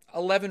like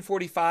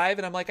 11:45,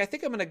 and I'm like, I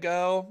think I'm going to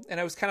go. And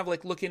I was kind of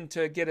like looking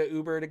to get an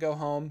Uber to go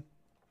home.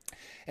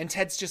 And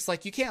Ted's just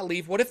like, you can't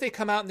leave. What if they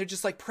come out and they're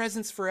just like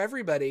presents for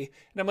everybody?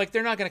 And I'm like,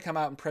 they're not going to come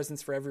out and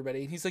presents for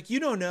everybody. And he's like, you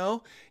don't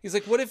know. He's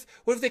like, what if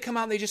they come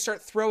out and they just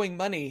start throwing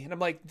money? And I'm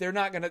like, they're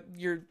not going to,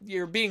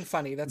 you're being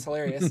funny. That's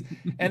hilarious.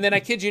 And then I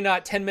kid you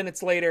not, 10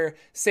 minutes later,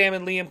 Sam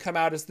and Liam come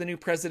out as the new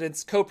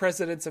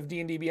co-presidents of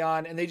D&D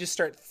Beyond, and they just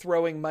start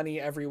throwing money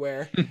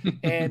everywhere.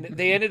 And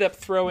they ended up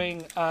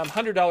throwing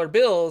 $100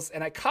 bills,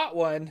 and I caught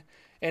one,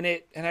 and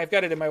I've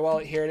got it in my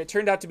wallet here, and it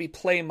turned out to be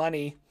play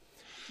money.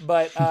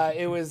 But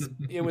it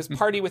was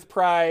Party with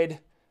Pride.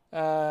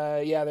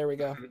 Yeah, there we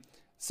go.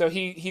 So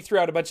he threw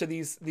out a bunch of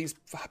these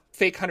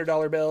fake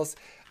 $100 bills,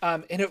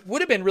 and it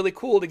would have been really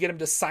cool to get him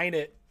to sign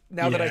it.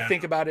 Now that I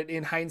think about it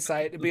in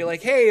hindsight, it'd be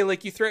like, hey,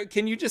 like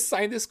can you just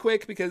sign this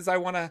quick, because I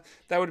wanna.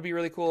 That would be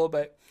really cool.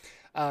 But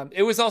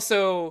it was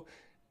also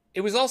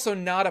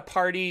not a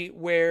party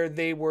where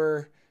they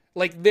were.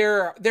 Like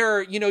there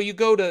are,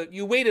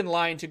 you wait in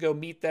line to go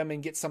meet them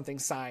and get something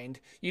signed.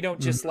 You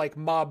don't just like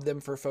mob them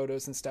for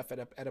photos and stuff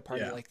at a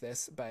party like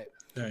this. But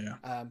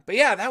but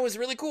yeah, that was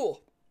really cool.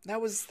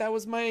 That was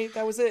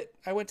it.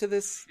 I went to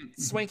this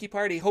swanky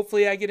party.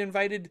 Hopefully I get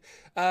invited,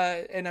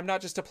 and I'm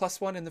not just a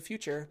 +1 in the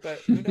future, but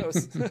who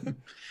knows?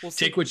 We'll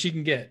see. Take what you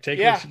can get. What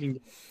you can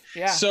get.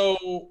 Yeah.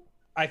 So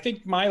I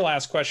think my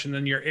last question,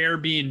 then, your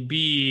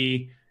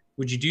Airbnb,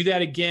 would you do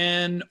that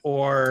again,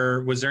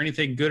 or was there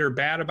anything good or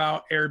bad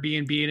about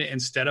Airbnb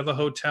instead of a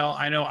hotel?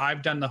 I know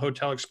I've done the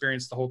hotel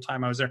experience the whole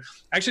time I was there.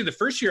 Actually, the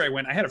first year I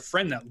went, I had a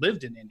friend that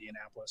lived in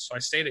Indianapolis, so I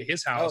stayed at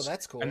his house. Oh,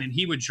 that's cool. And then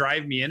he would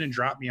drive me in and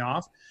drop me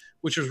off,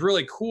 which was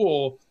really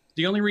cool.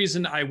 The only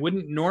reason I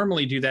wouldn't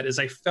normally do that is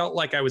I felt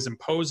like I was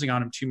imposing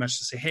on him too much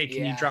to say, hey,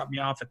 can you drop me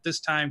off at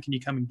this time? Can you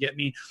come and get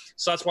me?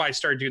 So that's why I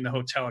started doing the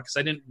hotel, because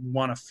I didn't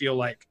want to feel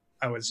like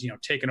I was,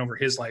 taking over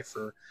his life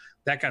for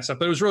that kind of stuff.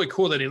 But it was really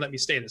cool that he let me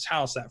stay at his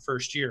house that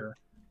first year.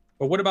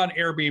 But what about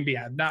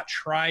Airbnb? I've not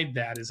tried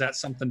that. Is that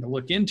something to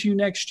look into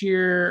next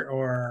year,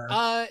 or?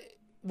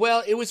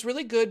 Well, it was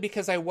really good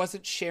because I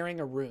wasn't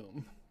sharing a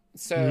room.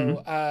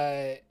 So,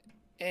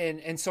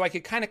 and so I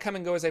could kind of come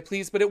and go as I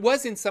please, but it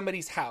was in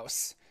somebody's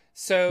house.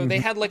 So they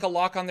had like a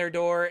lock on their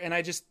door, and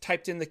I just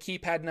typed in the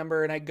keypad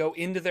number and I go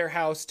into their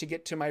house to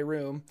get to my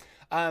room.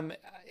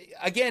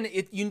 Again,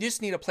 you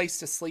just need a place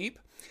to sleep.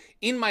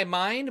 In my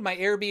mind, my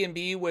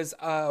Airbnb was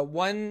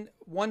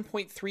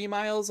 1.3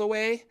 miles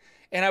away.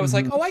 And I was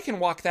like, I can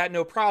walk that,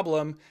 no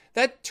problem.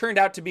 That turned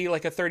out to be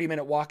like a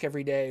 30-minute walk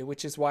every day,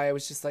 which is why I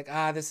was just like,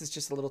 this is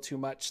just a little too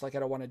much. Like, I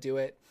don't want to do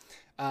it.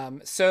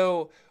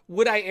 So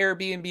would I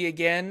Airbnb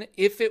again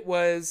if it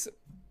was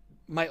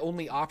my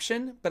only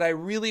option, but I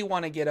really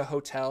want to get a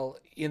hotel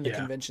in the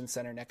convention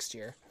center next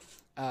year.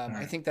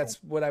 I think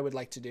that's what I would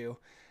like to do.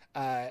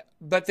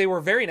 But they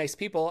were very nice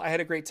people. I had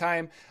a great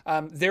time.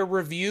 Their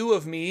review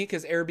of me,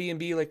 because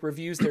Airbnb like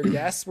reviews their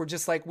guests, were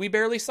just like, we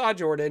barely saw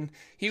Jordan.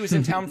 He was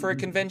in town for a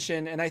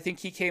convention, and I think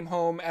he came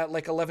home at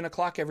like 11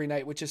 o'clock every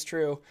night, which is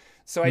true.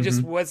 So I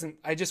just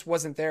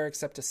wasn't there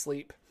except to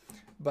sleep.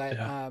 But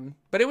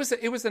it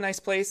was a nice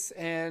place,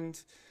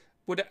 and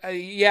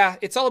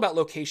it's all about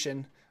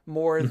location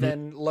more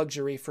than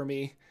luxury for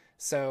me.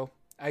 So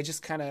I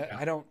just kind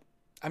of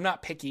I'm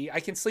not picky. I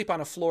can sleep on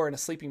a floor in a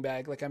sleeping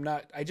bag. Like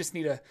I just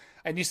need a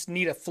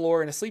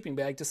floor and a sleeping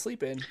bag to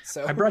sleep in.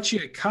 So I brought you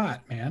a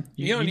cot, man.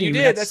 You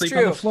did. That's true.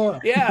 On the floor.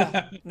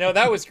 Yeah. No,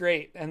 that was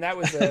great. And that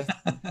was I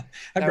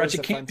brought you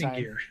camping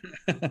gear.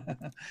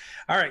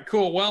 All right,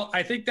 cool. Well,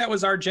 I think that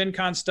was our Gen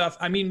Con stuff.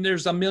 I mean,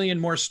 there's a million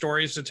more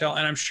stories to tell,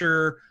 and I'm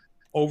sure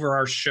over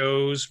our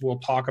shows we'll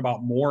talk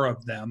about more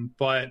of them,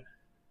 but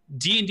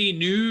D&D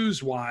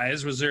news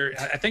wise, was there,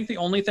 I think the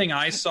only thing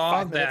I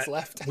saw that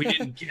we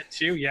didn't get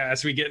to,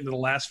 as we get into the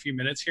last few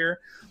minutes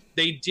here,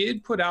 they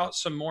did put out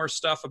some more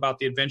stuff about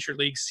the Adventure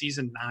League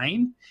Season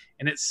 9,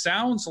 and it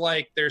sounds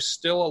like there's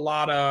still a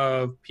lot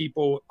of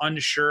people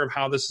unsure of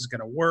how this is going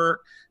to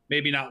work,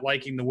 maybe not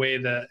liking the way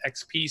the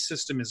XP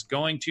system is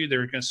going to.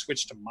 They're going to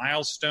switch to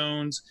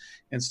milestones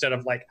instead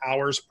of like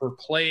hours per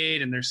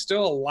played, and there's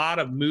still a lot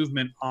of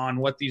movement on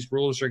what these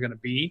rules are going to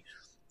be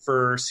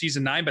for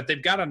Season 9, but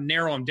they've got to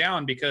narrow them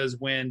down, because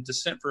when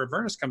Descent for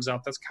Avernus comes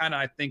out, that's kind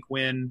of, I think,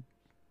 when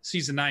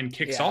Season 9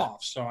 kicks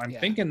off. So I'm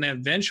thinking that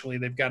eventually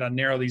they've got to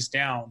narrow these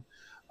down.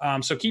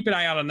 So keep an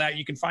eye out on that.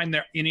 You can find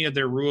any of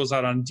their rules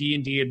out on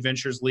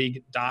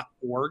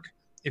dndadventuresleague.org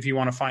if you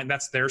want to find.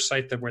 That's their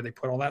site where they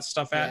put all that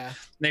stuff at. And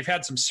they've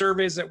had some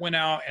surveys that went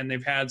out, and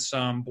they've had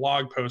some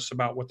blog posts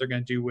about what they're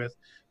going to do with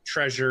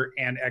Treasure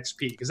and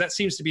XP, because that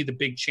seems to be the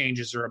big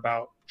changes are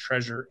about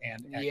Treasure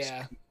and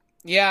XP.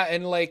 Yeah,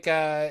 and like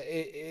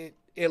it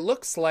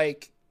looks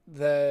like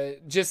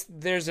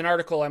there's an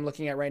article I'm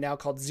looking at right now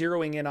called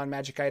Zeroing In on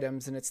Magic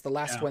Items, and it's the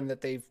last one that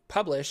they've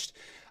published.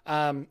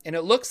 And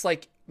it looks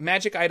like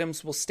magic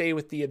items will stay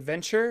with the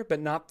adventure,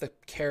 but not the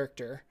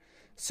character.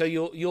 So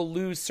you'll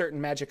lose certain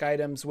magic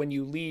items when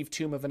you leave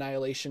Tomb of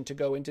Annihilation to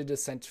go into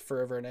Descent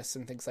for Avernus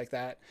and things like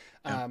that.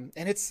 And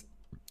it's,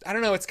 I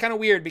don't know, it's kind of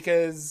weird,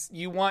 because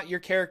you want your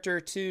character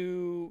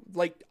to,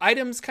 like,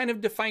 items kind of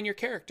define your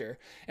character.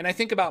 And I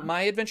think about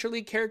my Adventure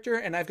League character,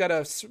 and I've got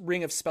a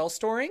ring of spell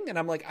storing, and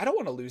I'm like, I don't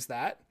want to lose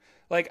that.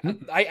 Like,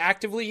 I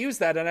actively use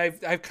that, and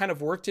I've kind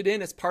of worked it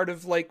in as part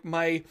of like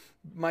my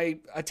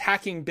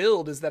attacking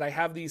build, is that I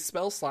have these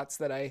spell slots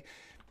that I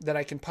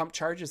can pump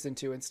charges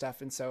into and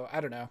stuff. And so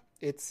I don't know.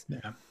 It's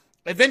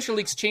Adventure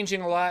League's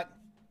changing a lot.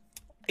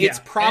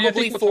 It's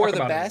probably for the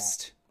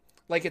best.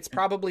 Like, it's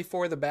probably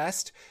for the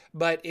best,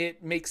 but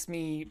it makes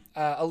me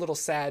a little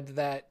sad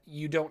that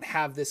you don't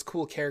have this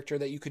cool character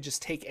that you could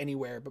just take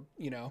anywhere, but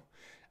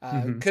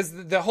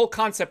because the whole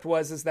concept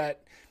is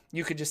that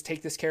you could just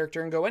take this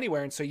character and go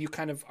anywhere. And so you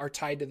kind of are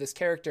tied to this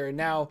character. And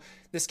now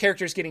this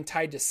character is getting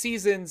tied to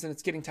seasons, and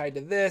it's getting tied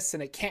to this,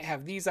 and it can't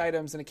have these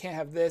items, and it can't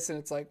have this. And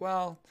it's like,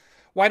 well,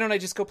 why don't I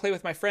just go play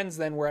with my friends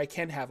then, where I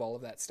can have all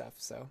of that stuff?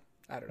 So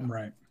I don't know.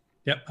 Right.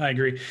 Yep, I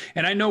agree.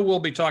 And I know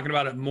we'll be talking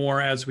about it more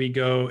as we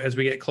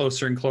get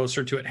closer and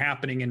closer to it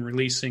happening and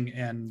releasing.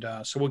 And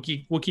so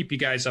we'll keep you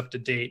guys up to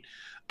date.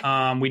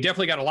 We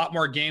definitely got a lot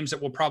more games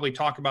that we'll probably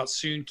talk about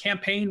soon.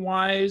 Campaign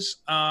wise,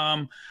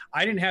 I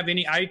didn't have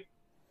any.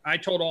 I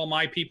told all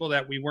my people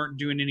that we weren't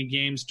doing any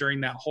games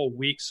during that whole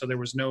week, so there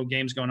was no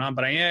games going on.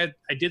 But I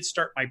did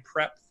start my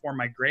prep for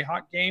my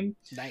Greyhawk game,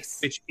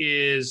 which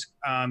is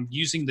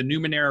using the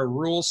Numenera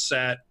rule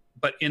set,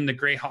 but in the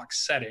Greyhawk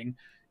setting.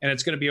 And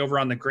it's going to be over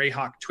on the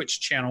Greyhawk Twitch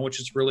channel, which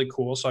is really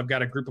cool. So I've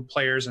got a group of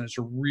players, and it's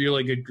a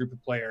really good group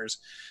of players.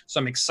 So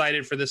I'm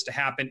excited for this to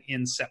happen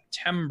in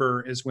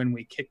September is when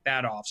we kick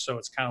that off. So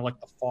it's kind of like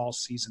the fall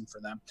season for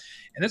them.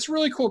 And it's a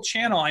really cool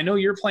channel. I know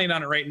you're playing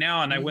on it right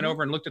now, and I went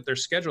over and looked at their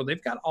schedule.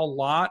 They've got a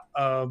lot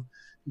of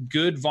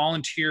good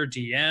volunteer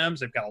DMs.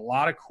 They've got a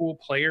lot of cool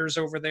players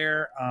over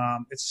there.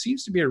 It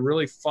seems to be a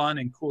really fun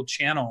and cool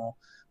channel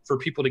for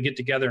people to get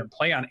together and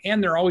play on.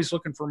 And they're always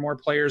looking for more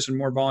players and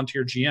more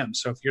volunteer GMs.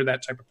 So if you're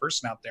that type of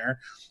person out there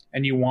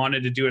and you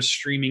wanted to do a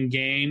streaming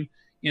game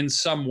in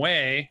some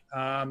way,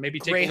 maybe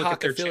take a look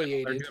at their channel.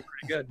 They're doing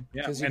pretty good.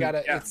 Yeah. Because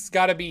it's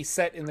gotta be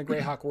set in the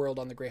Greyhawk world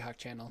on the Greyhawk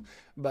channel.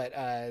 But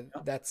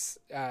that's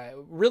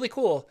really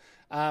cool.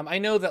 I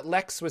know that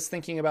Lex was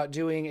thinking about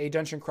doing a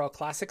Dungeon Crawl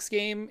Classics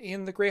game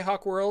in the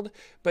Greyhawk world,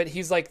 but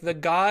he's like, the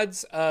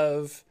gods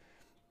of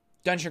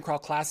Dungeon Crawl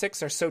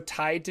Classics are so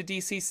tied to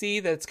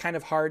DCC that it's kind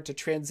of hard to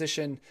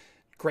transition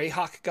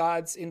Greyhawk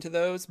gods into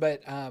those.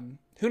 But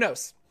who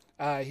knows?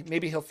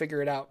 Maybe he'll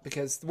figure it out,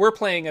 because we're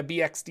playing a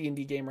BX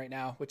D&D game right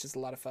now, which is a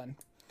lot of fun,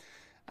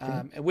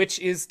 which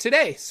is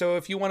today. So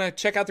if you want to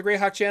check out the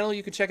Greyhawk channel,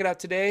 you can check it out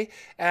today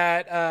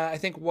at, I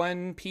think,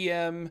 1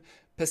 p.m.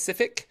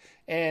 Pacific.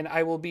 And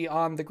I will be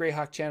on the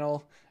Greyhawk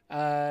channel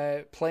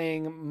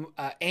playing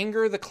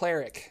Anger the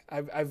Cleric.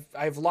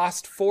 I've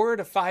lost 4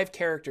 to 5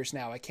 characters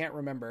now. I can't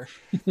remember.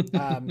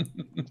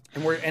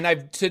 And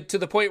I've to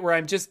the point where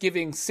I'm just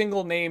giving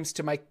single names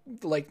to my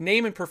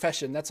name and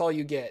profession. That's all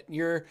you get.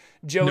 You're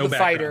Joe the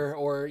Fighter,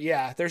 or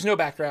there's no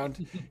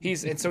background.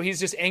 He's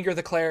just Anger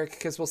the Cleric,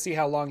 because we'll see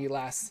how long he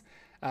lasts.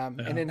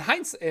 And in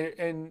hindsight,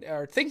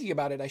 or thinking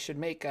about it, I should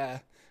make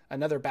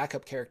another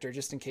backup character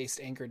just in case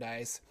Anger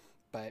dies,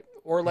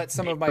 or let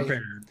some of my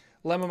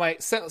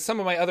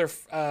other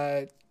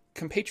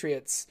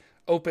compatriots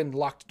open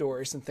locked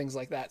doors and things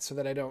like that, so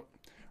that I don't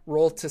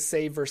roll to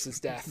save versus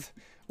death,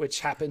 which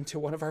happened to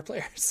one of our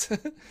players.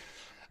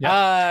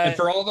 And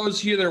for all those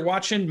of you that are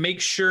watching,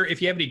 make sure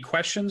if you have any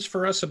questions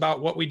for us about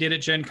what we did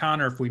at Gen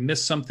Con, or if we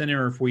missed something,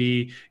 or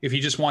if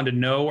you just wanted to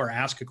know or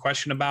ask a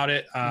question about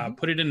it,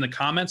 put it in the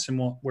comments, and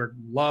we'd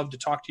love to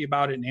talk to you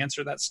about it and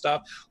answer that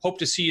stuff. Hope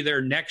to see you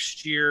there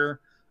next year.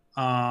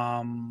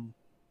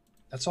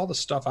 That's all the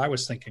stuff I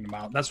was thinking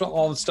about. That's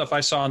all the stuff I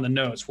saw in the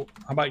notes. How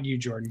about you,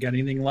 Jordan? Got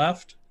anything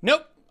left?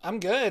 Nope. I'm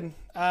good.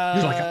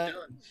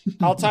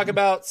 I'll talk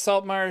about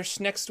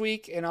Saltmarsh next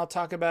week, and I'll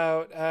talk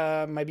about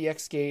my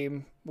BX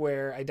game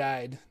where I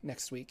died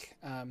next week,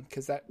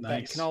 because that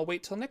can all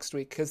wait till next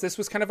week, because this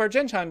was kind of our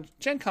Gen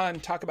Con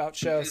talk about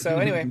show. So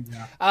anyway,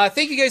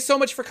 thank you guys so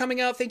much for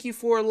coming out. Thank you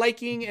for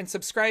liking and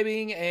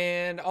subscribing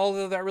and all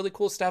of that really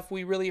cool stuff.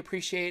 We really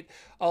appreciate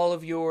all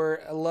of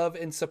your love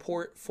and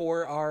support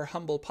for our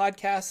humble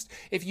podcast.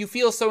 If you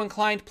feel so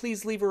inclined,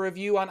 please leave a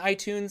review on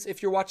iTunes.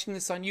 If you're watching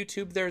this on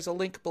YouTube, there's a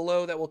link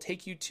below that will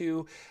take you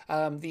to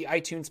the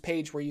iTunes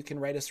page where you can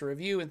write us a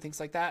review and things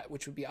like that,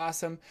 which would be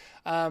awesome.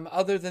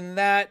 Other than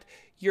that,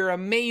 you're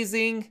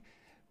amazing.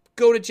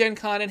 Go to Gen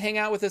Con and hang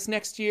out with us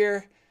next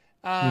year.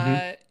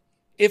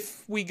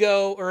 If we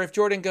go, or if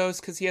Jordan goes,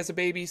 because he has a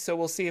baby, so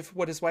we'll see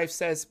what his wife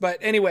says. But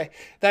anyway,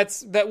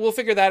 that we'll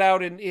figure that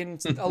out in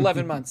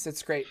 11 months.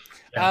 It's great.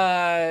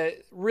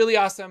 Really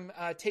awesome.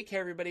 Take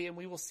care, everybody, and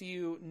we will see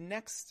you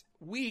next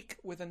week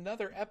with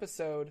another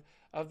episode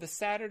of the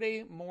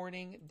Saturday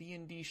Morning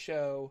D&D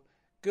Show.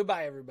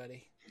 Goodbye,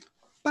 everybody.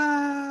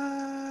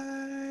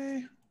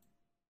 Bye.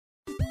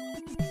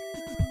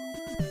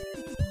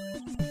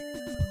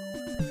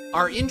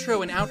 Our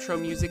intro and outro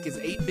music is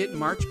 8-Bit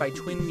March by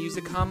Twin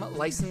Musicom,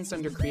 licensed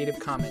under Creative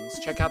Commons.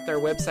 Check out their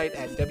website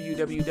at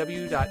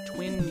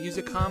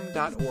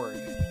www.twinmusicom.org.